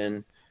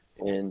 Muskegon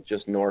and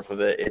just north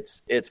of it,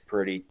 it's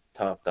pretty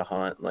tough to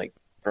hunt. Like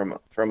from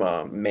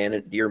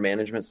a deer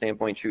management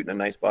standpoint, shooting a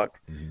nice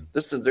buck.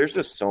 There's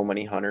just so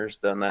many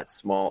hunters on that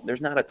small. There's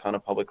not a ton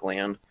of public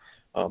land.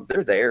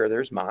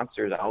 There's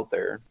monsters out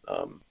there.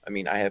 I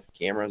mean, I have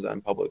cameras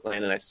on public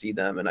land and I see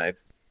them, and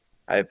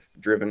I've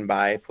driven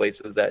by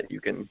places that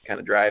you can kind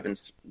of drive and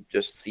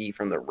just see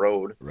from the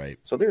road. Right.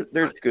 So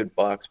there's good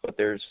bucks, but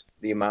there's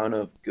the amount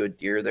of good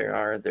deer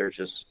there's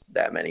just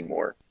that many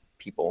more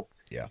people.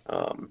 Yeah.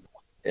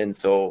 And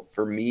so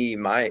for me,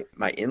 my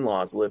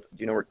in-laws live, do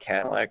you know where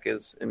Cadillac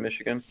is in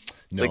Michigan?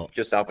 It's like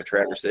just south of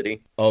Traverse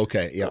City.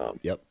 Okay. Yep.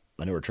 Yep.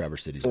 I know where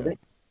Traverse City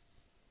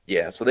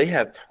is. So they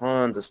have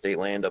tons of state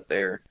land up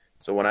there.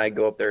 So when I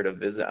go up there to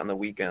visit on the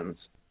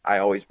weekends, I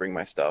always bring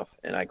my stuff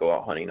and I go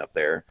out hunting up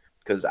there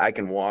because I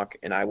can walk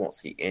and I won't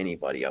see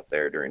anybody up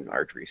there during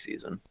archery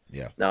season.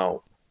 Yeah.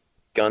 Now,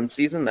 gun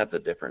season, that's a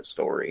different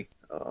story.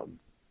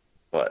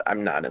 But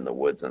I'm not in the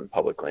woods and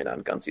public land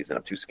on gun season.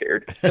 I'm too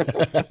scared.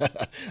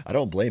 I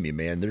don't blame you,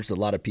 man. There's a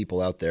lot of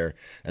people out there,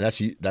 and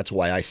that's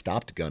why I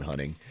stopped gun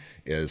hunting,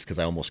 is because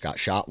I almost got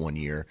shot one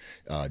year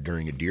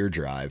during a deer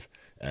drive,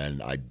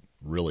 and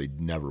really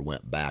never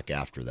went back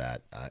after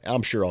that.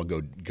 I'm sure I'll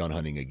go gun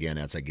hunting again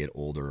as I get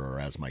older, or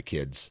as my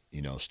kids,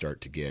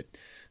 start to get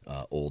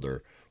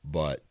older.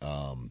 But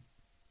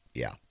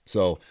yeah,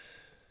 so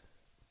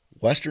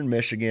Western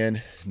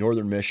Michigan,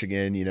 Northern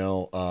Michigan,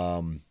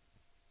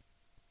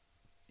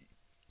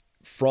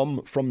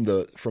 from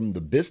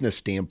the business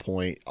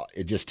standpoint,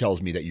 it just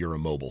tells me that you're a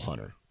mobile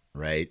hunter,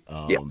 right?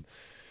 Yeah.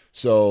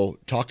 So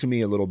talk to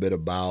me a little bit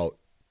about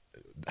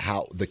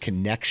how the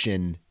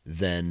connection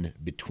then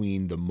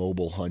between the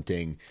mobile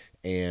hunting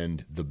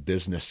and the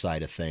business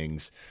side of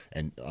things,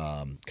 and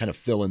kind of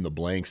fill in the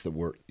blanks that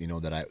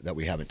that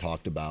we haven't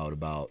talked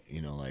about,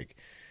 like,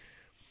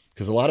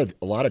 because a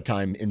lot of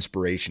time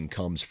inspiration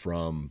comes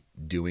from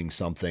doing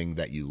something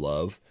that you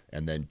love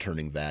and then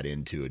turning that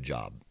into a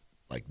job,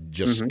 like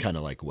just kind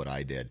of like what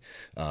I did.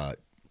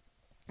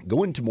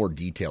 Go into more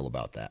detail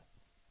about that.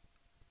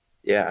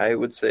 Yeah, I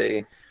would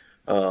say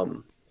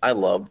I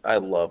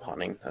love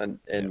hunting,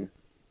 and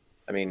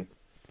I mean,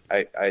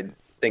 I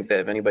think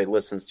that if anybody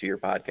listens to your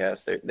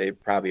podcast, they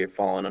probably are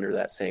falling under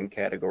that same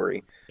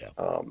category.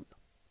 Yeah.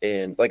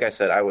 And like I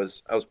said, I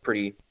was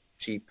pretty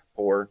cheap,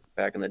 poor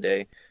back in the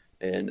day,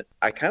 and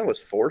I kind of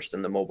was forced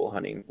into mobile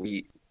hunting.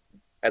 We,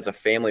 as a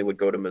family, would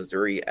go to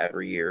Missouri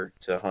every year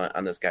to hunt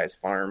on this guy's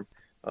farm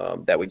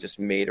that we just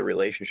made a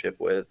relationship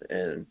with,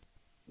 and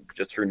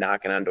just through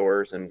knocking on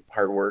doors and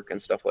hard work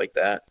and stuff like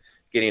that,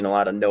 getting a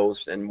lot of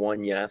no's and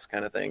one yes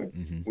kind of thing.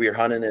 Mm-hmm. We were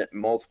hunting it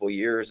multiple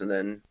years, and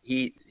then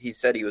he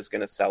said he was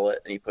going to sell it,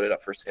 and he put it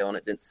up for sale, and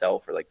it didn't sell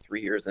for like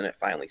 3 years, and it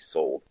finally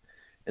sold.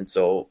 And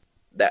so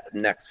that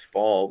next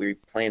fall we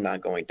planned on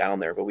going down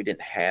there, but we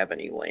didn't have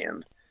any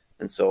land.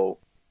 And so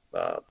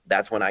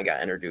that's when I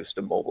got introduced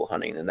to mobile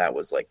hunting, and that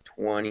was like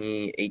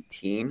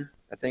 2018,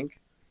 I think.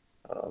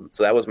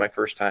 So that was my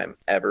first time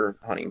ever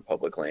hunting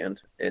public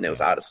land, and it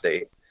was out of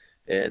state.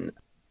 And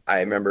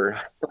I remember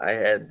I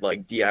had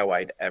like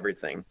DIY'd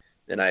everything.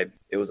 And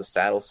it was a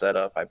saddle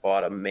setup. I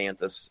bought a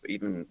Mantis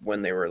even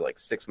when they were like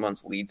 6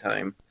 months lead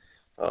time.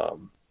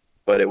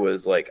 But it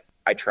was like,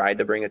 I tried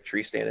to bring a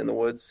tree stand in the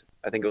woods.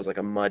 I think it was like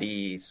a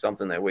muddy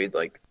something that weighed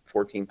like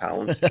 14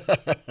 pounds.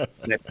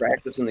 And I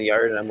practiced in the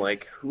yard, and I'm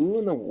like, who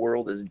in the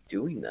world is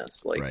doing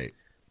this? Like, right.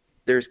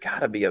 There's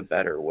gotta be a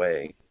better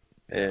way.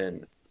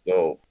 And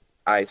so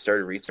I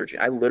started researching.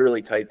 I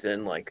literally typed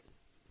in like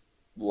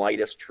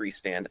lightest tree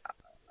stand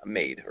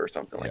made or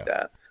something like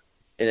that,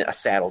 and a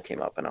saddle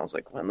came up, and I was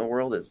like, what in the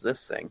world is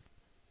this thing?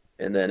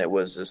 And then it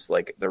was just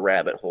like the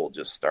rabbit hole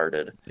just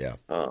started.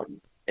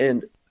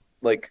 And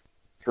like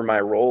for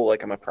my role,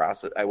 like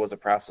I was a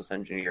process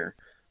engineer,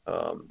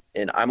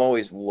 and I'm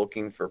always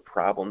looking for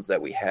problems that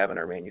we have in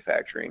our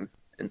manufacturing.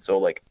 And so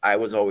like I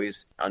was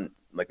always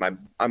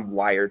I'm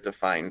wired to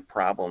find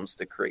problems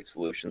to create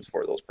solutions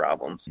for those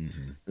problems.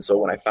 Mm-hmm. And so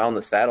when I found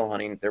the saddle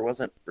hunting, there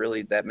wasn't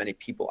really that many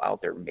people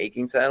out there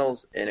making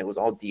saddles, and it was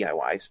all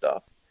DIY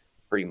stuff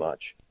pretty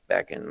much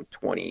back in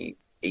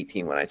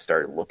 2018 when I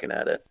started looking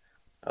at it.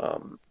 I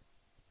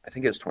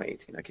think it was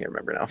 2018. I can't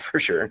remember now for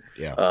sure.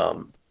 Yeah.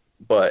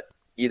 But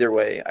either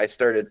way, I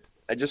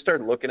just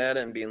started looking at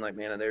it and being like,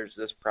 man, there's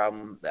this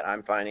problem that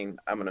I'm finding.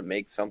 I'm going to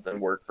make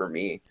something work for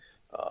me.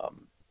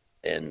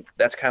 And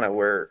that's kind of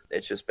where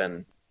it's just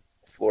been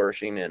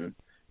flourishing and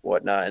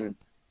whatnot. And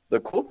the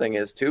cool thing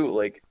is too,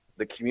 like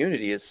the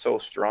community is so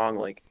strong.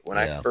 Like when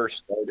I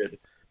first started,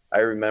 I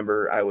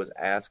remember I was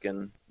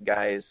asking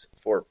guys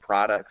for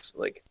products.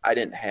 Like I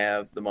didn't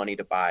have the money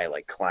to buy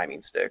like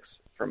climbing sticks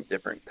from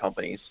different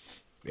companies.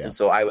 Yeah. And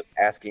so I was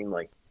asking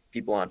like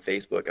people on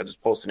Facebook. I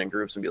just posted in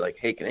groups and be like,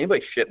 hey, can anybody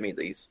ship me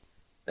these?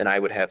 And I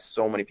would have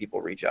so many people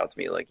reach out to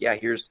me like, yeah,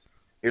 here's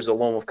a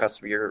Lone Wolf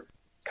Custom Gear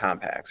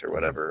compacts or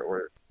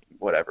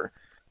whatever,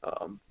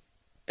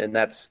 and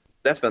that's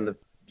been the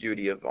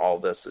beauty of all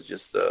this, is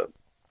just the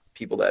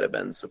people that have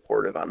been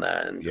supportive on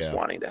that and just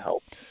wanting to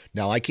help.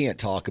 Now, I can't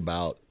talk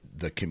about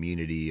the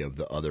community of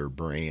the other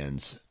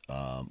brands,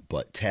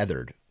 but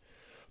Tethered,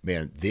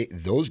 man,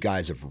 those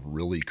guys have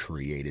really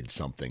created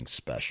something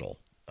special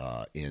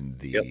in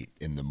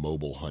the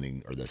mobile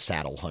hunting or the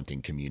saddle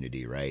hunting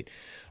community, right?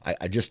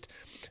 I just,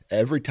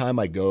 every time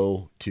I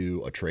go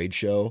to a trade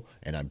show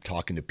and I'm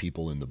talking to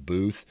people in the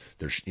booth,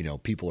 there's,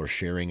 people are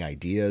sharing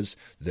ideas.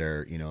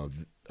 They're,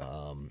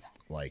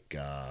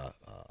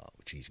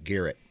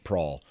 Garrett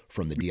Prawl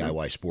from the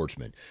DIY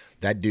Sportsman.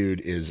 That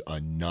dude is a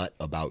nut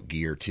about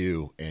gear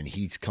too. And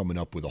he's coming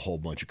up with a whole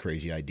bunch of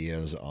crazy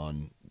ideas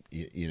on,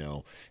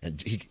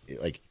 and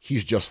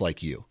he's just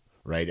like you.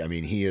 Right. I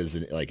mean, he is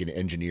an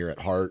engineer at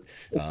heart,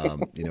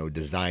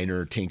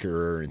 designer,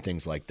 tinkerer, and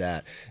things like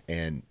that.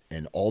 And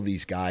all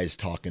these guys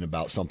talking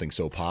about something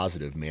so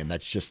positive, man,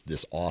 that's just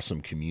this awesome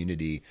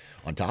community.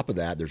 On top of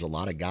that, there's a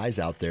lot of guys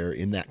out there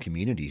in that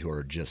community who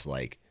are just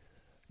like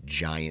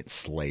giant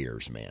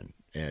slayers, man.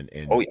 And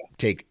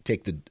take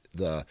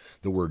the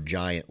word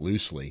giant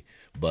loosely,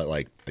 but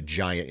like a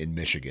giant in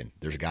Michigan.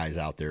 There's guys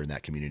out there in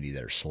that community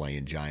that are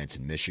slaying giants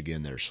in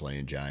Michigan, that are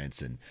slaying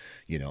giants in,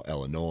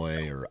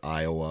 Illinois or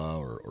Iowa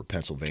or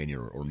Pennsylvania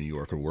or New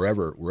York or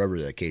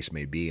wherever the case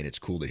may be. And it's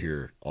cool to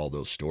hear all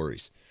those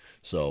stories.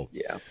 So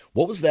Yeah.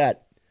 what was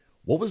that?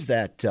 What was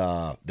that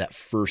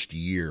first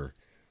year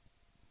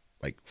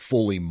like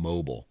fully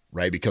mobile,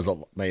 right? Because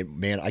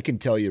man, I can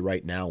tell you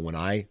right now,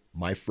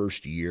 my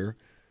first year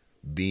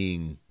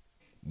being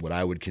what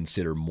I would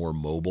consider more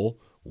mobile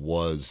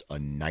was a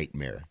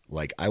nightmare.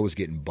 Like I was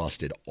getting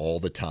busted all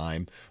the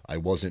time. I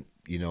wasn't,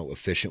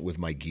 efficient with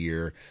my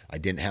gear. I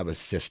didn't have a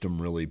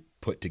system really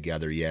put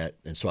together yet,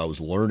 and so I was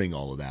learning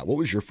all of that. What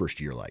was your first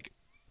year like?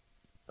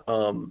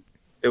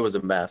 It was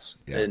a mess,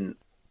 Yeah, and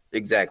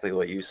exactly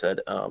what you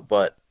said.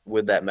 But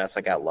with that mess,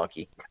 I got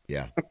lucky.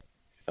 yeah,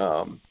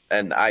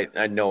 And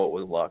I know it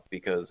was luck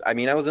because I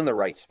mean I was in the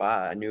right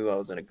spot. I knew I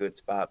was in a good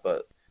spot,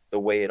 but the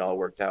way it all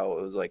worked out,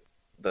 it was like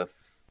the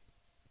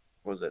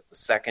was it the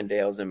second day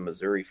I was in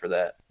Missouri for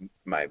that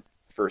my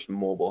first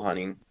mobile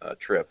hunting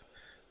trip.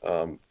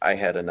 I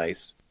had a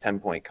nice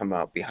 10-point come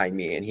out behind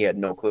me, and he had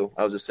no clue.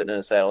 I was just sitting in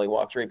a saddle. He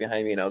walked right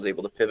behind me, and I was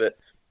able to pivot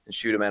and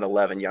shoot him at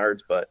 11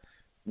 yards. But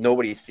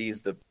nobody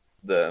sees the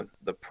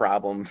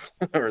problems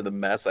or the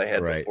mess I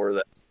had right, before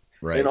that.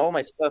 And right. all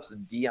my stuff's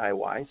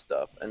DIY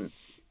stuff, and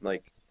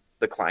like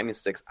the climbing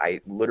sticks, I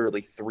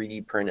literally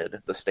 3D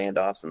printed the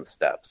standoffs and the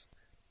steps,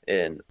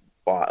 and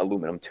bought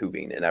aluminum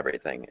tubing and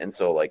everything. And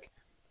so like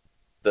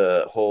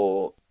the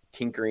whole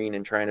tinkering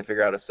and trying to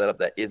figure out a setup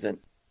that isn't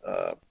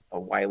a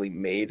Wiley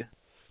made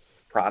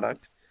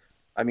product.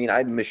 I mean,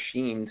 I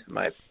machined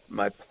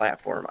my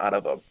platform out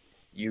of a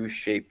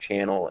U-shaped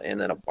channel and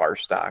then a bar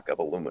stock of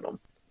aluminum,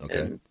 Okay.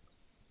 and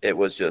it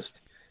was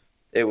just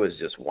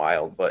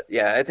wild. But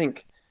yeah, I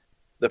think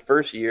the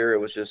first year it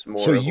was just So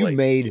more of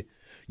like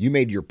you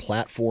made your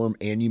platform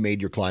and you made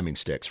your climbing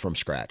sticks from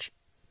scratch.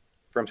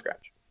 from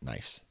scratch.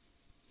 Nice,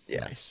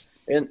 Yeah, nice.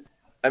 and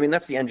I mean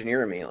that's the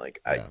engineer in me.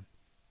 Like Yeah,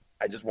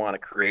 I just want to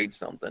create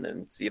something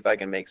and see if I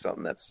can make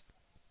something that's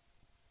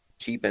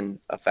cheap and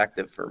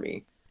effective for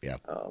me. yeah.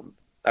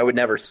 I would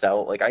never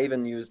sell. Like I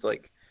even used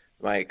like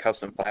my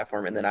custom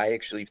platform, and then I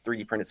actually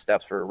 3D printed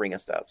steps for a ring of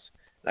steps,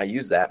 and I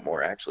used that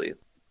more actually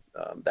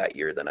that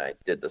year than I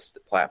did this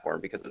platform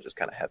because it was just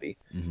kind of heavy.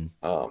 Hmm.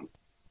 Um,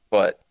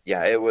 but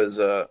yeah, it was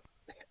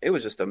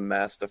just a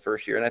mess the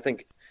first year, and I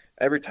think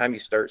every time you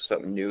start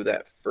something new,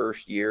 that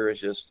first year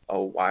is just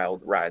a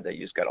wild ride that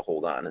you just got to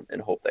hold on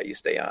and hope that you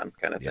stay on,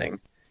 kind of Yeah. thing.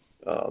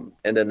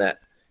 And then that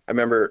I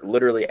remember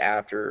literally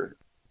after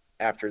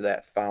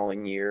that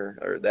following year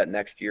or that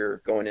next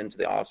year going into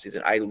the off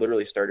season, I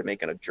literally started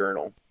making a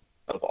journal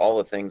of all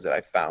the things that I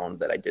found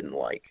that I didn't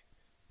like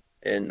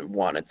and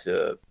wanted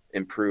to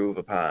improve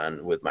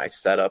upon with my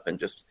setup and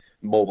just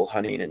mobile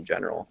hunting in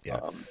general. Yeah.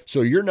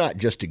 So you're not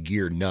just a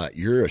gear nut.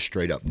 You're a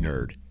straight up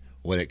nerd Yeah.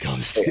 when it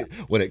comes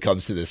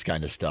to this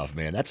kind of stuff,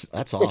 man.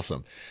 That's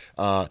awesome.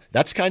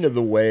 That's kind of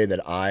the way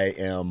that I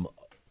am.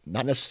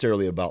 Not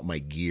necessarily about my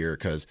gear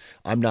because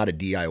I'm not a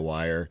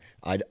DIYer.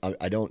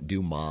 I don't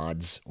do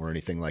mods or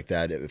anything like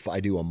that. If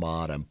I do a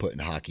mod, I'm putting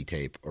hockey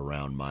tape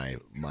around my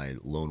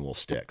Lone Wolf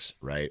sticks,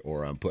 right?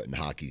 Or I'm putting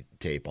hockey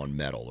tape on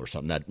metal or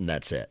something. And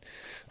that's it.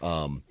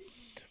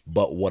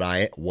 But what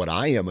I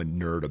am a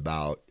nerd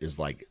about is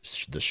like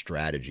the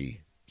strategy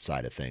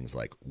side of things,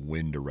 like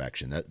wind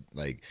direction. That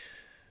like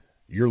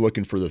you're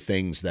looking for the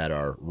things that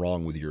are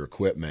wrong with your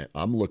equipment.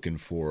 I'm looking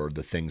for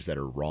the things that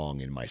are wrong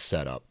in my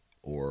setup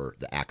or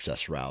the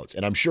access routes.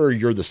 And I'm sure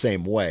you're the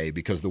same way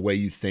because the way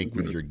you think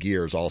with Mhm. your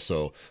gear is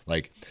also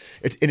like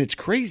it's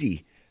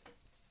crazy.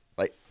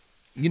 Like,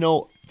 you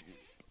know,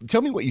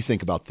 tell me what you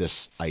think about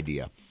this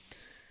idea.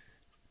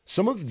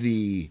 Some of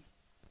the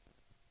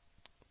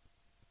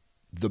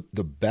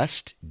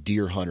best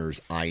deer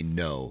hunters I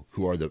know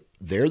who are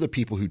they're the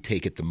people who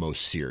take it the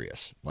most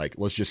serious. Like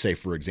let's just say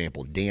for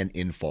example, Dan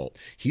Infault,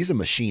 he's a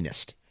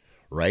machinist,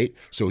 right?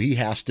 So he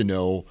has to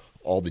know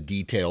all the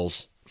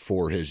details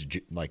for his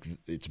like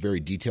it's a very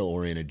detail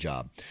oriented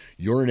job.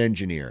 You're an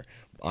engineer.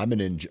 I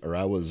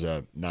was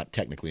not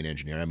technically an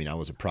engineer. I mean, I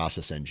was a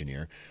process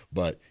engineer,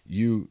 but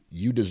you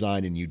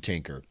design and you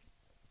tinker.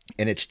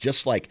 And it's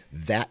just like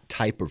that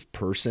type of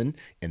person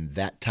and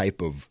that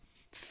type of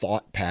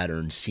thought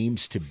pattern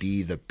seems to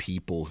be the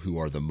people who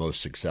are the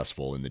most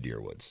successful in the deer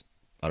woods.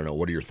 I don't know.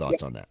 What are your Yeah,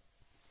 thoughts on that?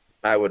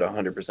 I would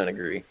 100%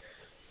 agree.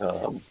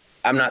 Um,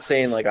 I'm not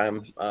saying like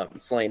I'm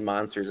slaying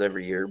monsters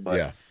every year, but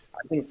Yeah.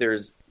 I think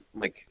there's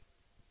like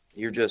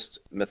you're just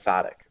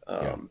methodic.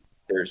 Yeah.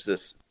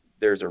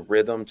 There's a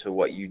rhythm to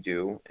what you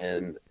do,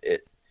 and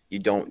you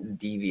don't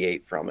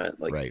deviate from it.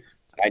 Like Right.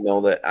 I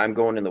know that I'm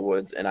going in the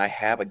woods, and I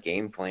have a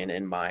game plan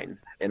in mind,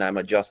 and I'm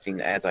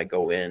adjusting as I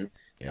go in,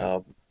 Yeah.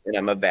 uh, and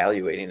I'm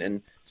evaluating.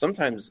 And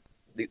sometimes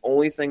the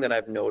only thing that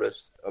I've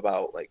noticed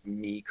about like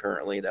me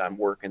currently that I'm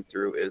working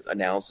through is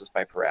analysis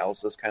by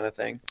paralysis kind of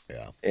thing,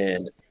 Yeah.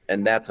 and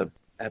that's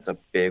a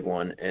big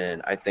one.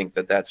 And I think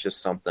that that's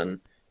just something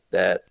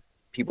that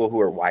people who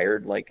are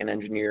wired like an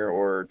engineer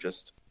or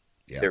just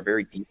Yeah. they're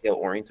very detail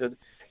oriented,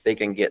 they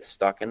can get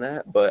stuck in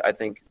that. But I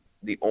think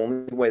the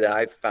only way that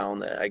I've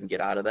found that I can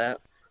get out of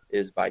that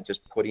is by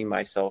just putting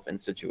myself in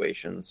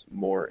situations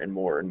more and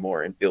more and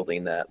more and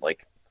building that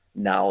like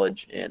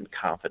knowledge and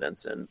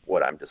confidence in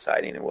what I'm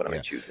deciding and what I'm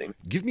Yeah. choosing.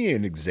 Give me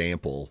an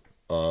example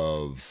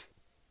of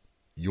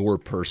your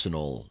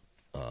personal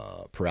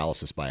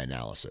paralysis by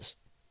analysis?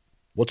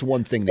 What's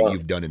one thing that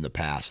you've done in the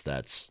past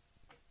that's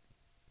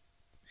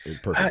a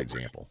perfect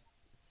example?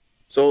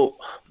 So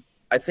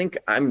I think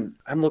I'm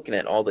looking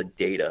at all the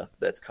data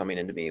that's coming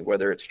into me,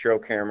 whether it's trail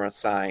camera,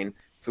 sign,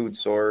 food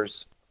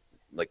source,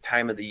 like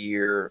time of the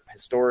year,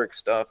 historic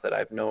stuff that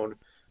I've known.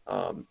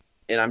 And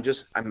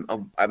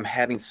I'm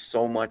having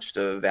so much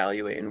to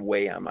evaluate and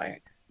weigh on my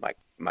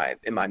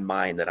in my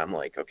mind that I'm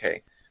like,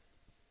 okay,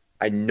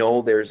 I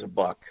know there's a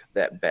buck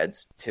that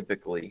beds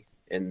typically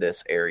in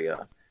this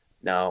area.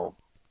 Now,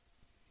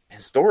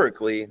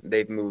 historically,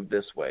 they've moved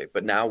this way,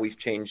 but now we've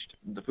changed.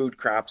 The food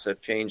crops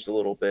have changed a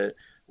little bit.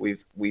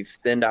 We've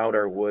thinned out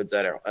our woods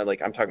at our,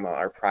 like I'm talking about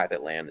our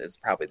private land is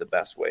probably the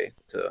best way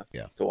to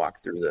walk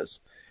through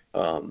this.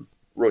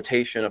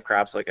 Rotation of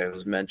crops, like I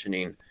was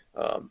mentioning,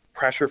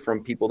 pressure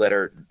from people that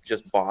are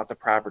just bought the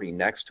property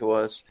next to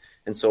us.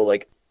 And so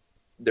like,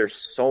 there's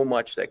so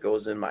much that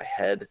goes in my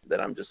head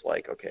that I'm just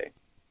like, okay,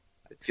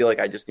 I feel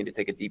like I just need to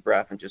take a deep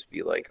breath and just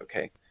be like,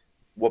 okay,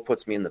 what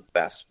puts me in the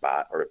best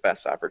spot or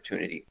best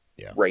opportunity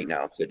right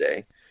now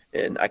today?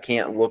 And I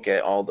can't look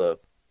at all the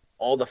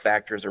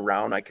factors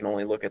around. I can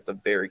only look at the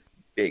very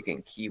big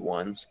and key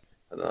ones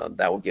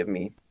that will give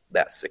me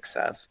that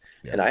success.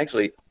 And I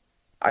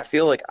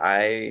feel like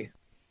I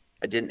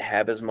didn't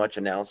have as much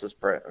analysis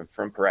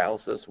from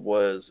paralysis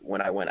was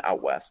when I went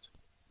out west.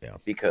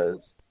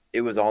 Because it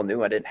was all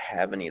new. I didn't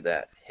have any of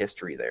that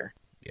history there.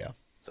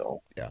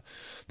 So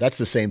that's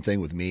the same thing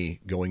with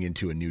me going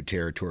into a new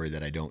territory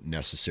that I don't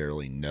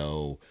necessarily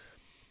know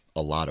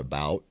a lot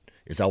about.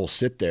 Is I will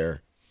sit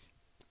there,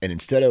 and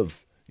instead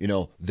of,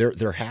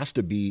 there has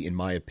to be, in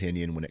my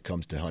opinion, when it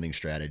comes to hunting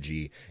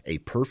strategy, a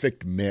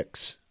perfect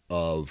mix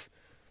of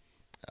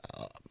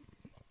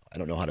I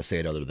don't know how to say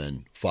it other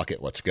than fuck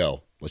it, let's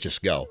go, let's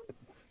just go,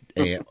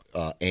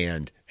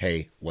 and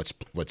hey, let's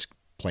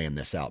plan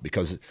this out,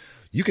 because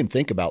you can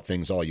think about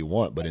things all you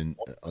want, but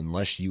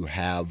unless you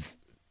have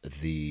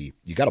you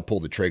got to pull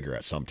the trigger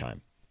at some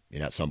time,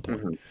 at some point.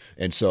 Mm-hmm.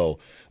 And so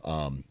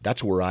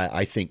that's where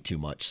I think too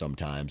much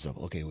sometimes of,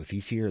 okay, well, if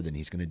he's here, then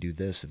he's going to do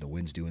this, and the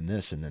wind's doing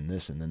this, and then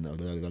this, and then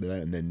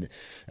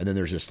and then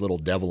there's this little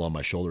devil on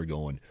my shoulder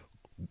going,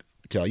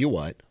 tell you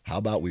what, how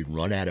about we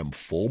run at him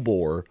full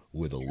bore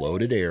with a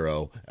loaded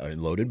arrow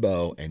and loaded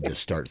bow and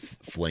just start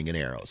flinging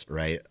arrows,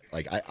 right?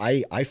 Like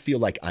I feel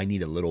like I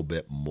need a little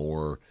bit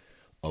more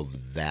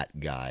of that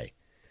guy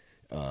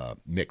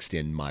mixed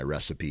in my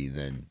recipe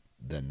than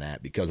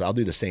that, because I'll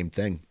do the same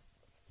thing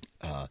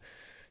but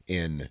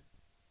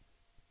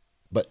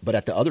when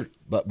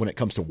it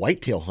comes to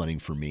whitetail hunting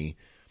for me,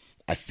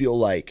 I feel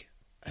like,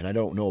 and I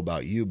don't know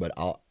about you, but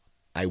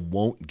I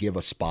won't give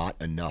a spot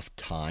enough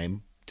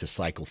time to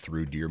cycle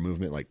through deer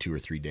movement, like 2 or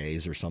 3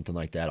 days or something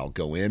like that. I'll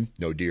go in,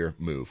 no deer,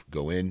 move,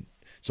 go in.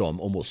 So I'm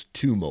almost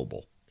too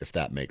mobile, if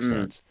that makes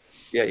sense.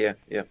 Yeah.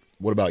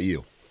 What about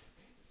you?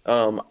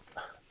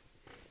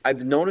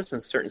 I've noticed in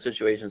certain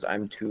situations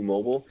I'm too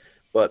mobile,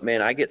 but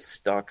man, I get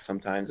stuck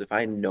sometimes if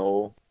I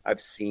know I've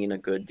seen a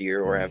good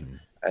deer or have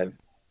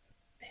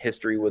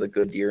history with a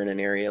good deer in an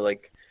area.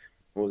 Like,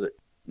 what was it?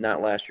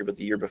 Not last year, but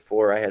the year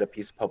before, I had a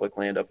piece of public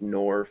land up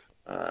north,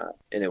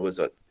 and it was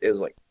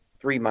like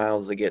 3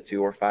 miles to get to,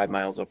 or 5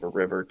 miles up a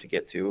river to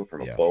get to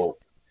from a boat.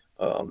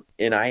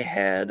 And I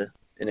had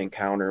an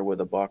encounter with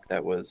a buck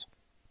that was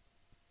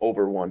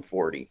over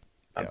 140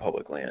 on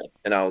public land,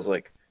 and I was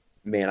like,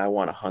 man, I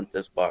want to hunt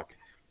this buck.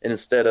 And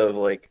instead of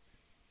like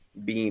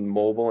being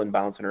mobile and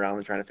bouncing around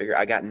and trying to figure,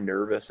 I got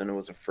nervous and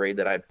was afraid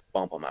that I'd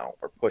bump him out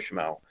or push him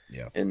out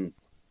and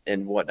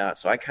whatnot.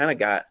 So I kind of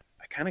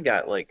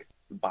got like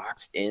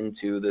boxed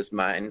into this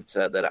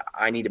mindset that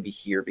I need to be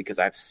here because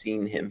I've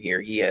seen him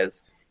here. He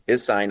has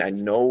his sign. I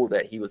know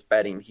that he was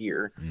bedding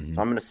here. Mm-hmm.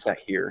 So I'm going to set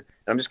here.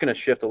 And I'm just going to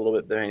shift a little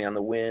bit depending on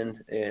the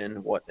wind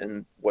and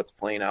what's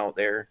playing out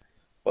there.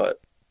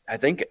 But I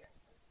think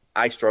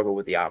I struggle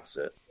with the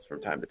opposite from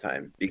time to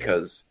time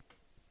because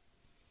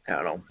I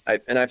don't know.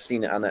 I've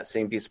seen it on that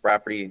same piece of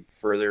property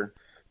further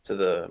to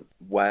the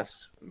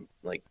west,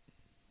 like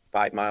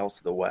 5 miles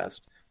to the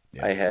west.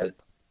 Yeah. I had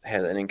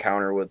an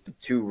encounter with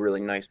 2 really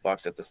nice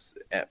bucks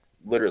at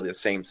literally the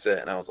same sit,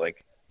 and I was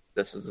like,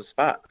 "This is the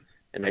spot."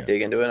 And I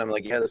dig into it. And I'm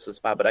like, "Yeah, this is the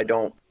spot." But I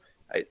don't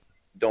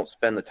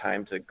spend the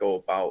time to go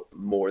about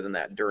more than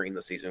that during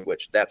the season.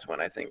 Which that's when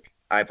I think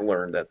I've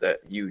learned that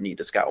you need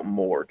to scout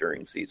more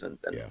during season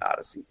than out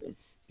of season.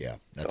 Yeah,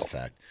 that's a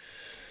fact.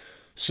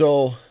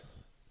 So.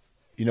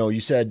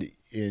 You said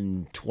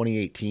in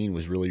 2018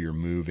 was really your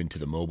move into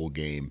the mobile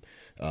game.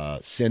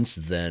 Since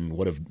then,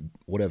 what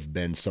have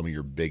been some of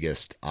your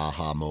biggest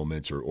aha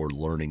moments or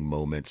learning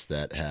moments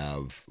that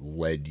have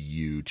led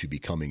you to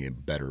becoming a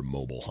better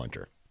mobile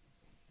hunter?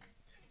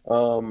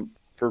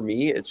 For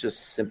me, it's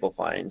just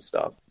simplifying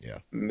stuff. Yeah.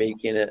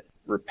 Making it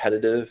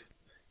repetitive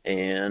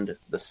and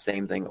the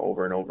same thing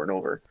over and over and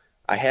over.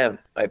 I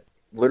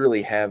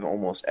literally have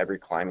almost every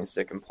climbing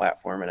stick and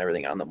platform and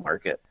everything on the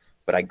market.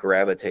 But I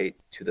gravitate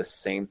to the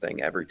same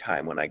thing every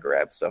time when I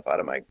grab stuff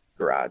out of my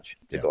garage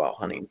to go out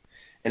hunting.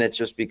 And it's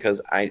just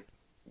because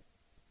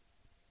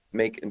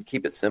make and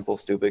keep it simple,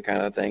 stupid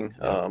kind of thing.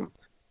 Yeah.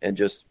 And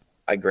just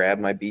I grab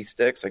my B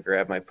sticks, I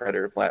grab my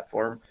Predator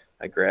platform,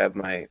 I grab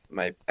my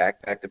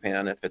backpack, depending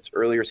on if it's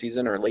earlier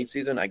season or late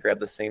season. I grab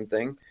the same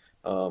thing,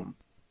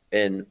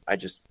 and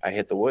I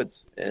hit the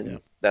woods, and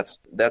that's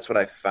what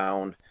I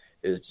found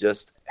is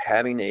just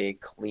having a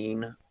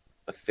clean,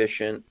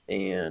 efficient,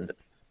 and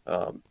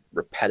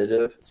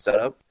repetitive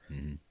setup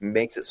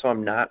makes it so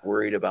I'm not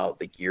worried about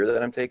the gear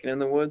that I'm taking in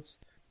the woods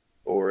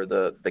or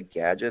the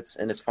gadgets.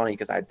 And it's funny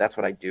because that's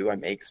what I do. I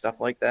make stuff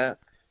like that.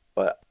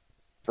 But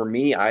for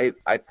me, I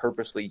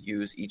purposely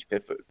use each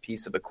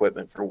piece of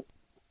equipment for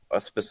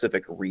a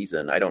specific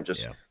reason. I don't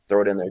just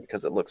throw it in there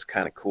because it looks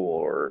kind of cool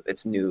or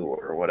it's new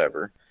or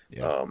whatever.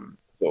 Yeah.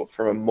 So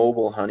from a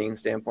mobile hunting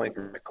standpoint,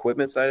 from the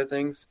equipment side of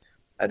things,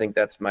 I think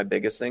that's my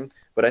biggest thing.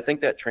 But I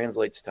think that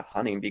translates to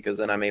hunting because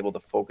then I'm able to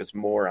focus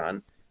more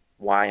on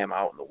why I'm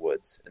out in the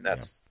woods. And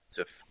that's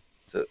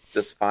to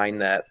just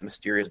find that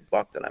mysterious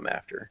buck that I'm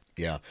after.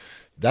 Yeah.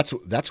 That's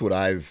what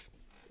I've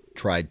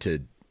tried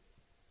to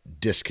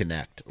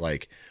disconnect.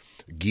 Like,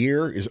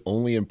 gear is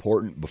only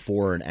important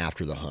before and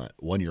after the hunt.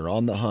 When you're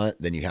on the hunt,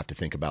 then you have to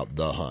think about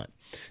the hunt.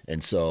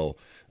 And so,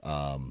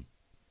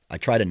 I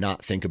try to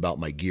not think about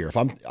my gear.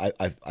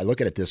 I look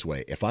at it this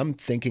way. If I'm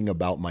thinking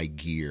about my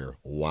gear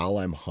while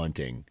I'm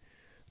hunting,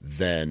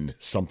 then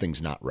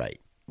something's not right.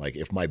 Like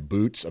if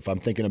I'm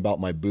thinking about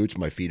my boots,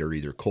 my feet are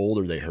either cold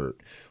or they hurt.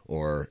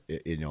 Or,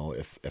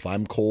 if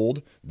I'm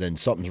cold, then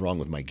something's wrong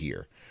with my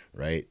gear,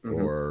 right?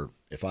 Mm-hmm. Or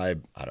if I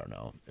don't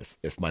know,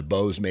 if my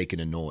bow's making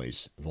a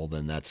noise, well,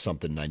 then that's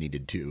something I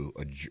needed to,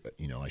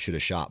 I should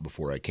have shot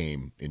before I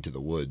came into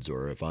the woods.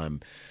 Or if I'm,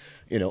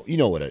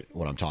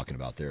 what I'm talking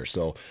about there.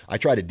 So I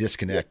try to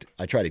disconnect.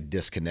 I try to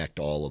disconnect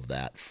all of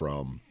that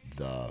from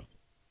the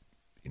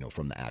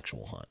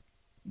actual hunt.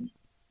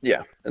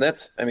 Yeah.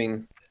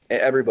 And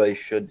everybody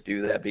should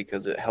do that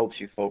because it helps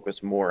you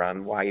focus more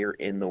on why you're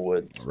in the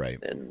woods. Right.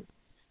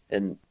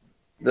 And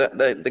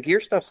the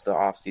gear stuff's the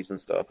off season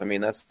stuff.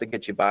 That's to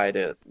get you by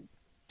to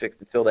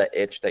fill that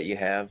itch that you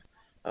have.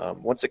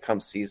 Once it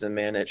comes season,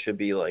 man, it should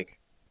be like,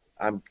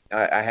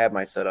 I have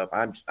my setup.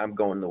 I'm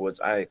going in the woods.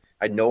 I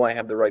know I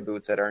have the right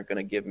boots that aren't going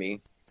to give me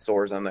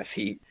sores on my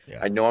feet. Yeah.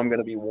 I know I'm going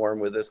to be warm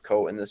with this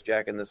coat and this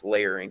jacket and this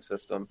layering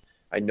system.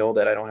 I know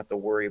that I don't have to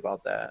worry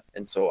about that.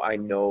 And so I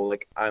know,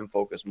 like, I'm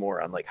focused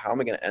more on, like, how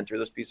am I going to enter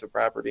this piece of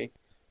property?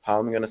 How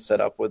am I going to set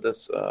up with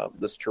this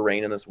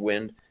terrain and this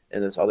wind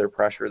and this other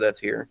pressure that's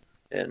here?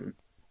 And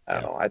I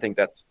don't know. I think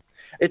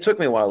it took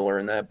me a while to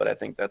learn that, but I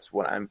think that's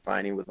what I'm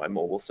finding with my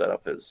mobile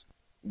setup is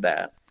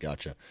that.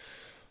 Gotcha.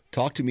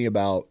 Talk to me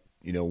about,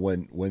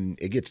 when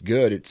it gets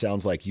good, it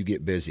sounds like you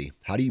get busy.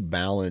 How do you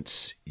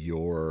balance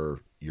your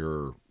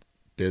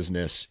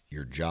business,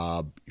 your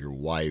job, your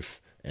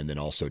wife, and then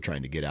also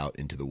trying to get out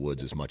into the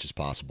woods as much as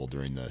possible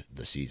during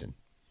the season?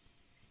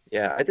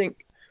 Yeah, I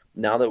think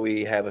now that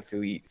we have a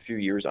few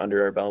years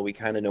under our belt, we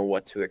kind of know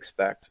what to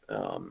expect.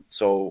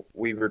 So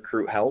we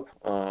recruit help.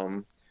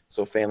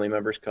 So family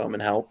members come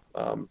and help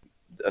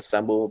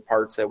assemble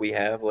parts that we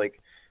have.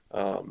 Like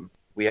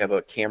we have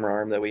a camera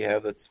arm that we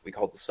have we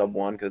call it the Sub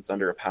 1 because it's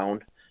under a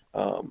pound.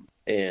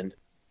 And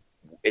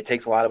it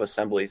takes a lot of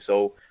assembly.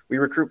 So we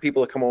recruit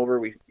people to come over.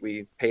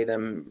 We pay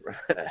them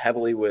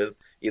heavily with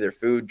either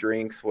food,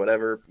 drinks,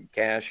 whatever,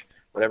 cash,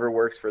 whatever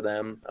works for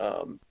them.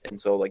 And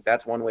so, like,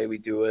 that's one way we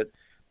do it.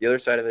 The other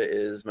side of it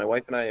is my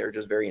wife and I are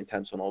just very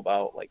intentional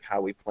about, like,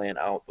 how we plan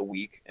out the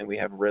week, and we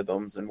have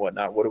rhythms and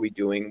whatnot. What are we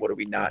doing? What are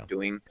we not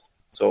doing?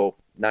 So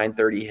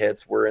 9:30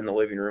 hits, we're in the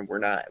living room. We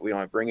don't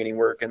have to bring any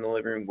work in the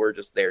living room. We're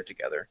just there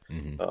together.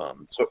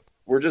 Mm-hmm. So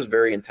we're just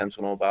very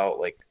intentional about,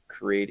 like,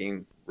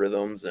 creating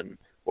rhythms and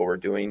what we're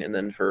doing. And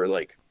then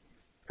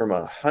from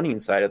a hunting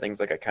side of things,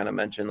 like I kind of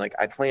mentioned, like,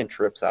 I plan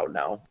trips out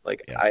now.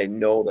 Like, I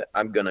know that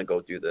I'm going to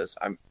go do this.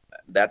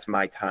 That's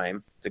my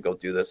time to go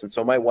do this. And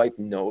so my wife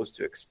knows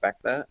to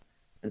expect that.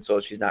 And so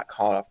she's not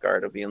caught off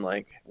guard of being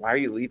like, why are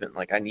you leaving?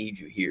 Like, I need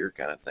you here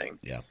kind of thing.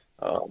 Yeah.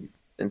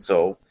 And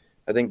so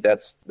I think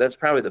that's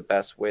probably the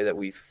best way that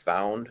we've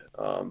found.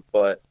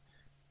 But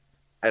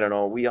I don't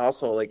know. We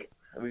also, like,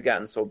 we've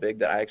gotten so big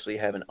that I actually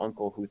have an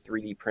uncle who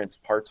 3D prints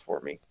parts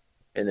for me.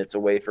 And it's a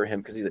way for him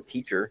because he's a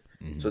teacher.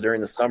 Mm-hmm. So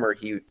during the summer,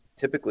 he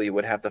typically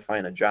would have to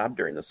find a job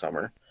during the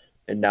summer.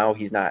 And now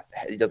he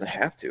doesn't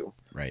have to,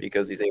 right?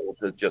 Because he's able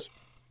to just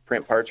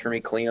print parts for me,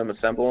 clean them,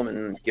 assemble them,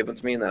 and give them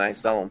to me, and then I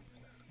sell them.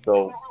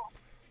 So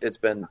it's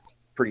been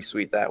pretty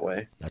sweet that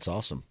way. That's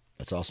awesome.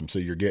 So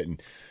you're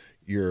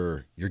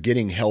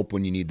getting help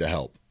when you need the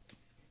help.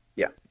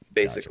 Yeah,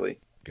 basically.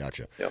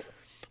 Gotcha. Yep.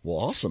 Well,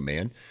 awesome,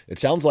 man. It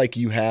sounds like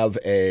you have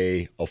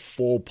a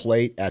full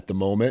plate at the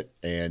moment,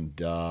 and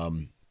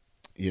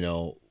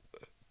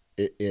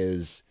it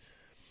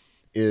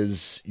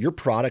is your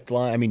product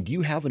line. I mean, do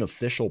you have an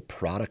official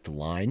product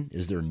line?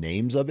 Is there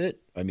names of it?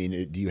 I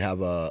mean, do you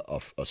have a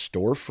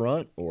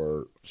storefront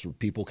or so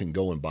people can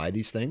go and buy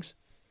these things?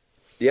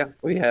 Yeah,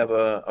 we have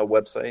a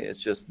website.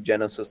 It's just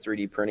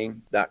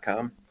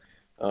genesis3dprinting.com.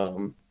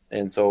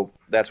 And so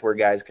that's where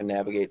guys can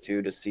navigate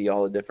to see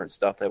all the different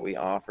stuff that we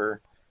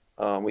offer.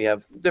 We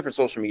have different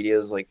social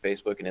medias like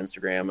Facebook and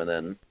Instagram, and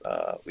then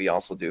we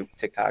also do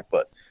TikTok.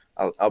 But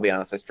I'll be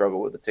honest, I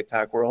struggle with the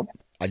TikTok world.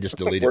 I just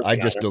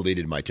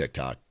deleted my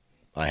TikTok.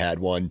 I had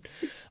one.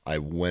 I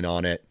went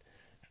on it.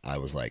 I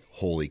was like,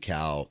 "Holy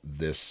cow,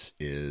 this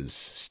is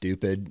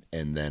stupid!"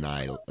 And then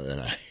I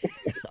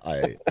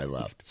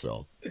left.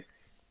 So,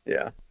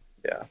 yeah.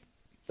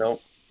 No,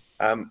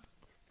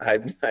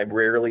 I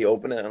rarely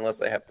open it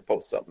unless I have to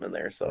post something in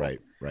there. So right.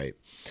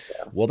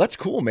 Yeah. Well, that's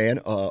cool, man.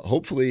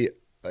 Hopefully,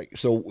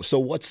 so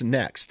what's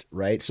next,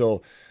 right?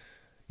 So,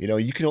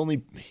 you can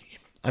only.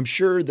 I'm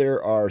sure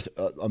there are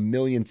a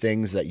million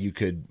things that you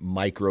could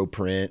micro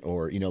print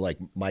or, like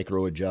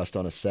micro adjust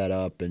on a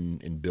setup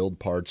and build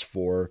parts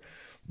for.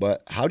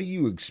 But how do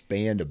you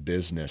expand a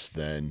business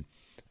then,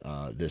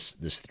 this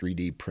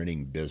 3D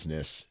printing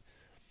business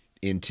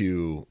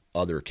into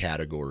other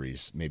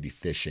categories, maybe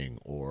fishing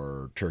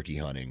or turkey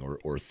hunting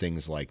or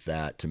things like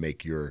that to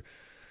make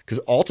because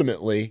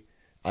ultimately,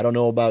 I don't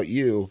know about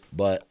you,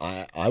 but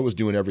I was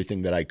doing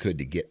everything that I could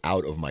to get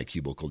out of my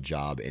cubicle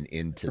job and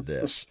into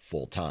this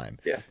full time.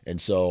 Yeah. And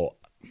so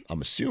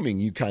I'm assuming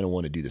you kind of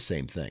want to do the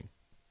same thing.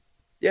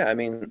 Yeah, I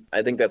mean,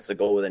 I think that's the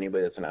goal with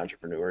anybody that's an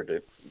entrepreneur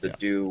to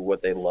do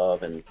what they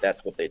love, and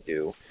that's what they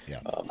do. Yeah.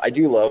 I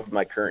do love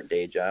my current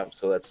day job,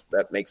 so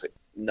that makes it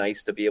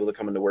nice to be able to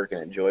come into work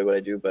and enjoy what I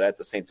do. But at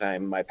the same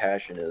time, my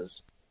passion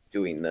is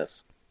doing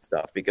this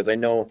stuff because I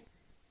know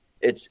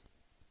it's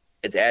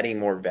adding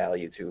more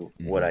value to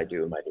what I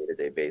do on my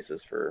day-to-day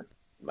basis for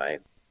my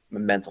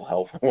mental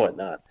health and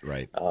whatnot.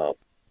 Right.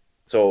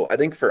 So I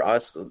think for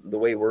us, the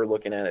way we're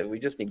looking at it, we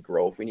just need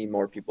growth. We need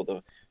more people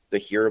to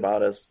hear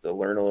about us, to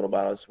learn a little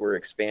about us. We're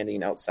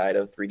expanding outside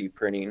of 3D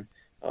printing.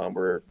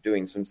 We're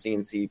doing some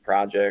CNC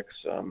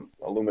projects,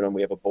 aluminum.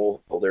 We have a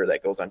bowl holder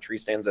that goes on tree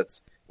stands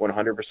that's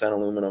 100%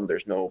 aluminum.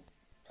 There's no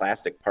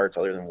plastic parts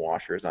other than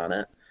washers on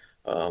it.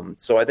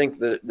 So I think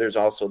that there's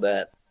also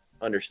that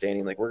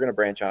understanding, like we're going to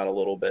branch out a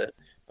little bit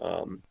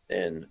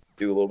and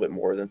do a little bit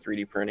more than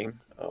 3D printing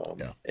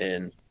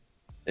and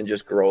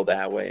just grow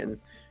that way. And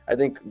I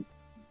think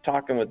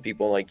talking with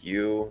people like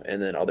you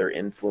and then other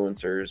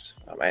influencers,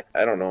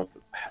 I don't know if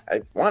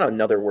I want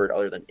another word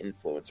other than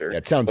influencer.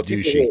 That sounds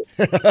douchey.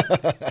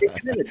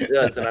 It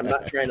does, and I'm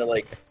not trying to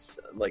like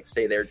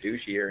say they're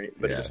douchey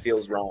but it just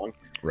feels wrong.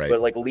 Right.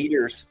 But like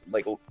leaders,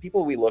 like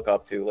people we look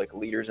up to, like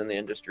leaders in the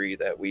industry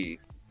that we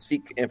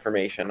seek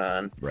information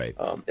on. Right.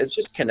 It's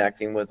just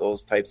connecting with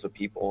those types of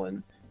people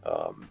and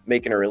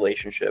making a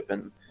relationship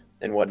and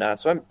whatnot.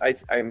 So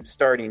I'm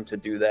starting to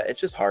do that. It's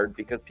just hard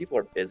because people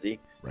are busy.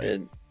 Right.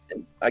 And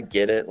I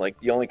get it. Like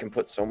you only can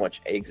put so much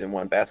eggs in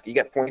one basket. You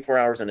got 24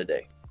 hours in a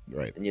day.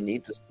 Right. And you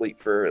need to sleep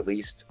for at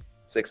least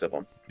 6 of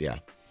them. Yeah.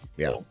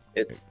 So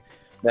it's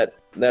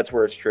that's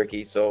where it's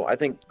tricky. So I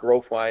think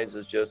growth wise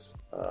is just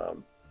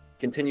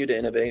continue to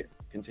innovate,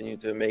 continue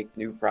to make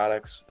new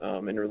products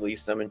and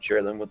release them and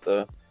share them with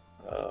the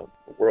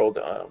world.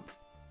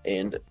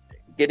 And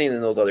getting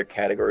in those other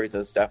categories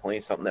is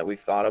definitely something that we've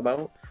thought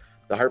about.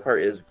 The hard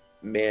part is,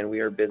 man, we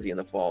are busy in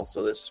the fall.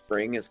 So this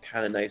spring is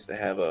kind of nice to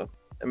have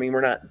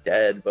we're not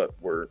dead, but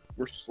we're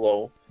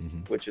slow,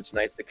 which it's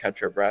nice to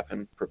catch our breath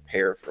and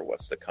prepare for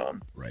what's to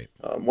come. Right.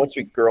 Once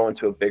we grow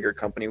into a bigger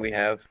company, we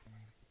have,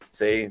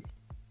 say, a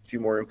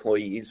few more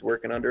employees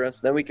working under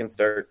us, then we can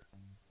start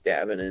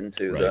dabbing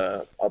into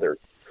the other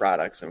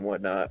products and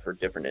whatnot for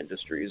different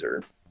industries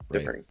or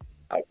different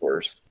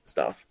outdoor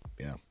stuff.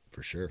 Yeah,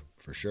 for sure.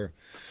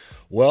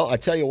 Well, I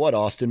tell you what,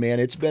 Austin, man,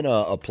 it's been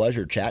a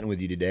pleasure chatting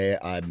with you today.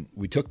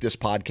 We took this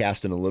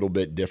podcast in a little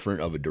bit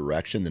different of a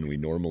direction than we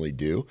normally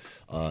do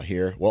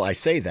here. Well, I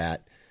say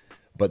that,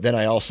 but then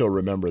I also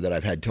remember that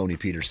I've had Tony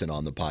Peterson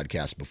on the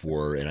podcast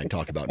before, and I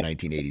talked about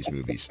 1980s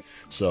movies.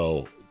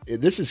 So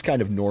this is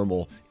kind of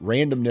normal.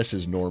 Randomness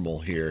is normal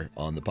here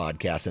on the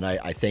podcast, and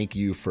I thank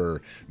you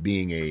for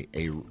being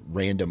a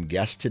random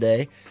guest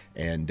today,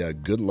 and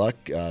good luck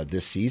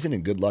this season,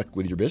 and good luck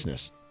with your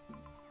business.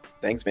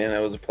 Thanks, man. It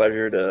was a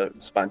pleasure to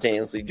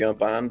spontaneously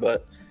jump on,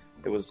 but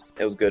it was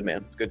good,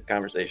 man. It's good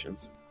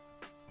conversations.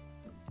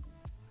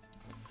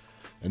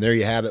 And there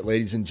you have it,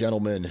 ladies and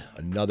gentlemen,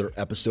 another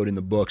episode in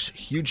the books.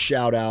 Huge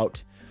shout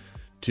out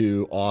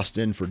to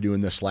Austin for doing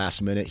this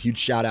last minute. Huge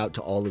shout out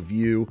to all of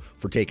you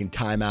for taking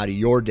time out of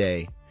your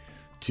day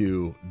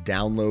to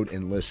download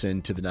and listen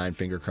to the Nine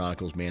Finger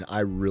Chronicles, man. I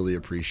really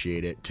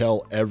appreciate it.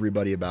 Tell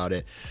everybody about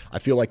it. I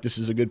feel like this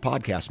is a good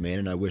podcast, man,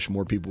 and I wish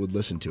more people would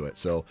listen to it.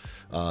 So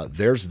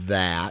there's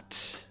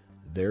that.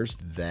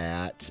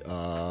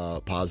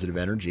 Positive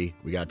energy.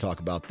 We got to talk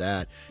about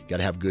that. Got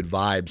to have good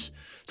vibes.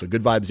 So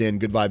good vibes in,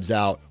 good vibes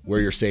out. Wear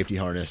your safety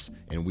harness,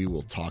 and we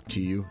will talk to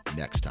you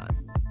next time.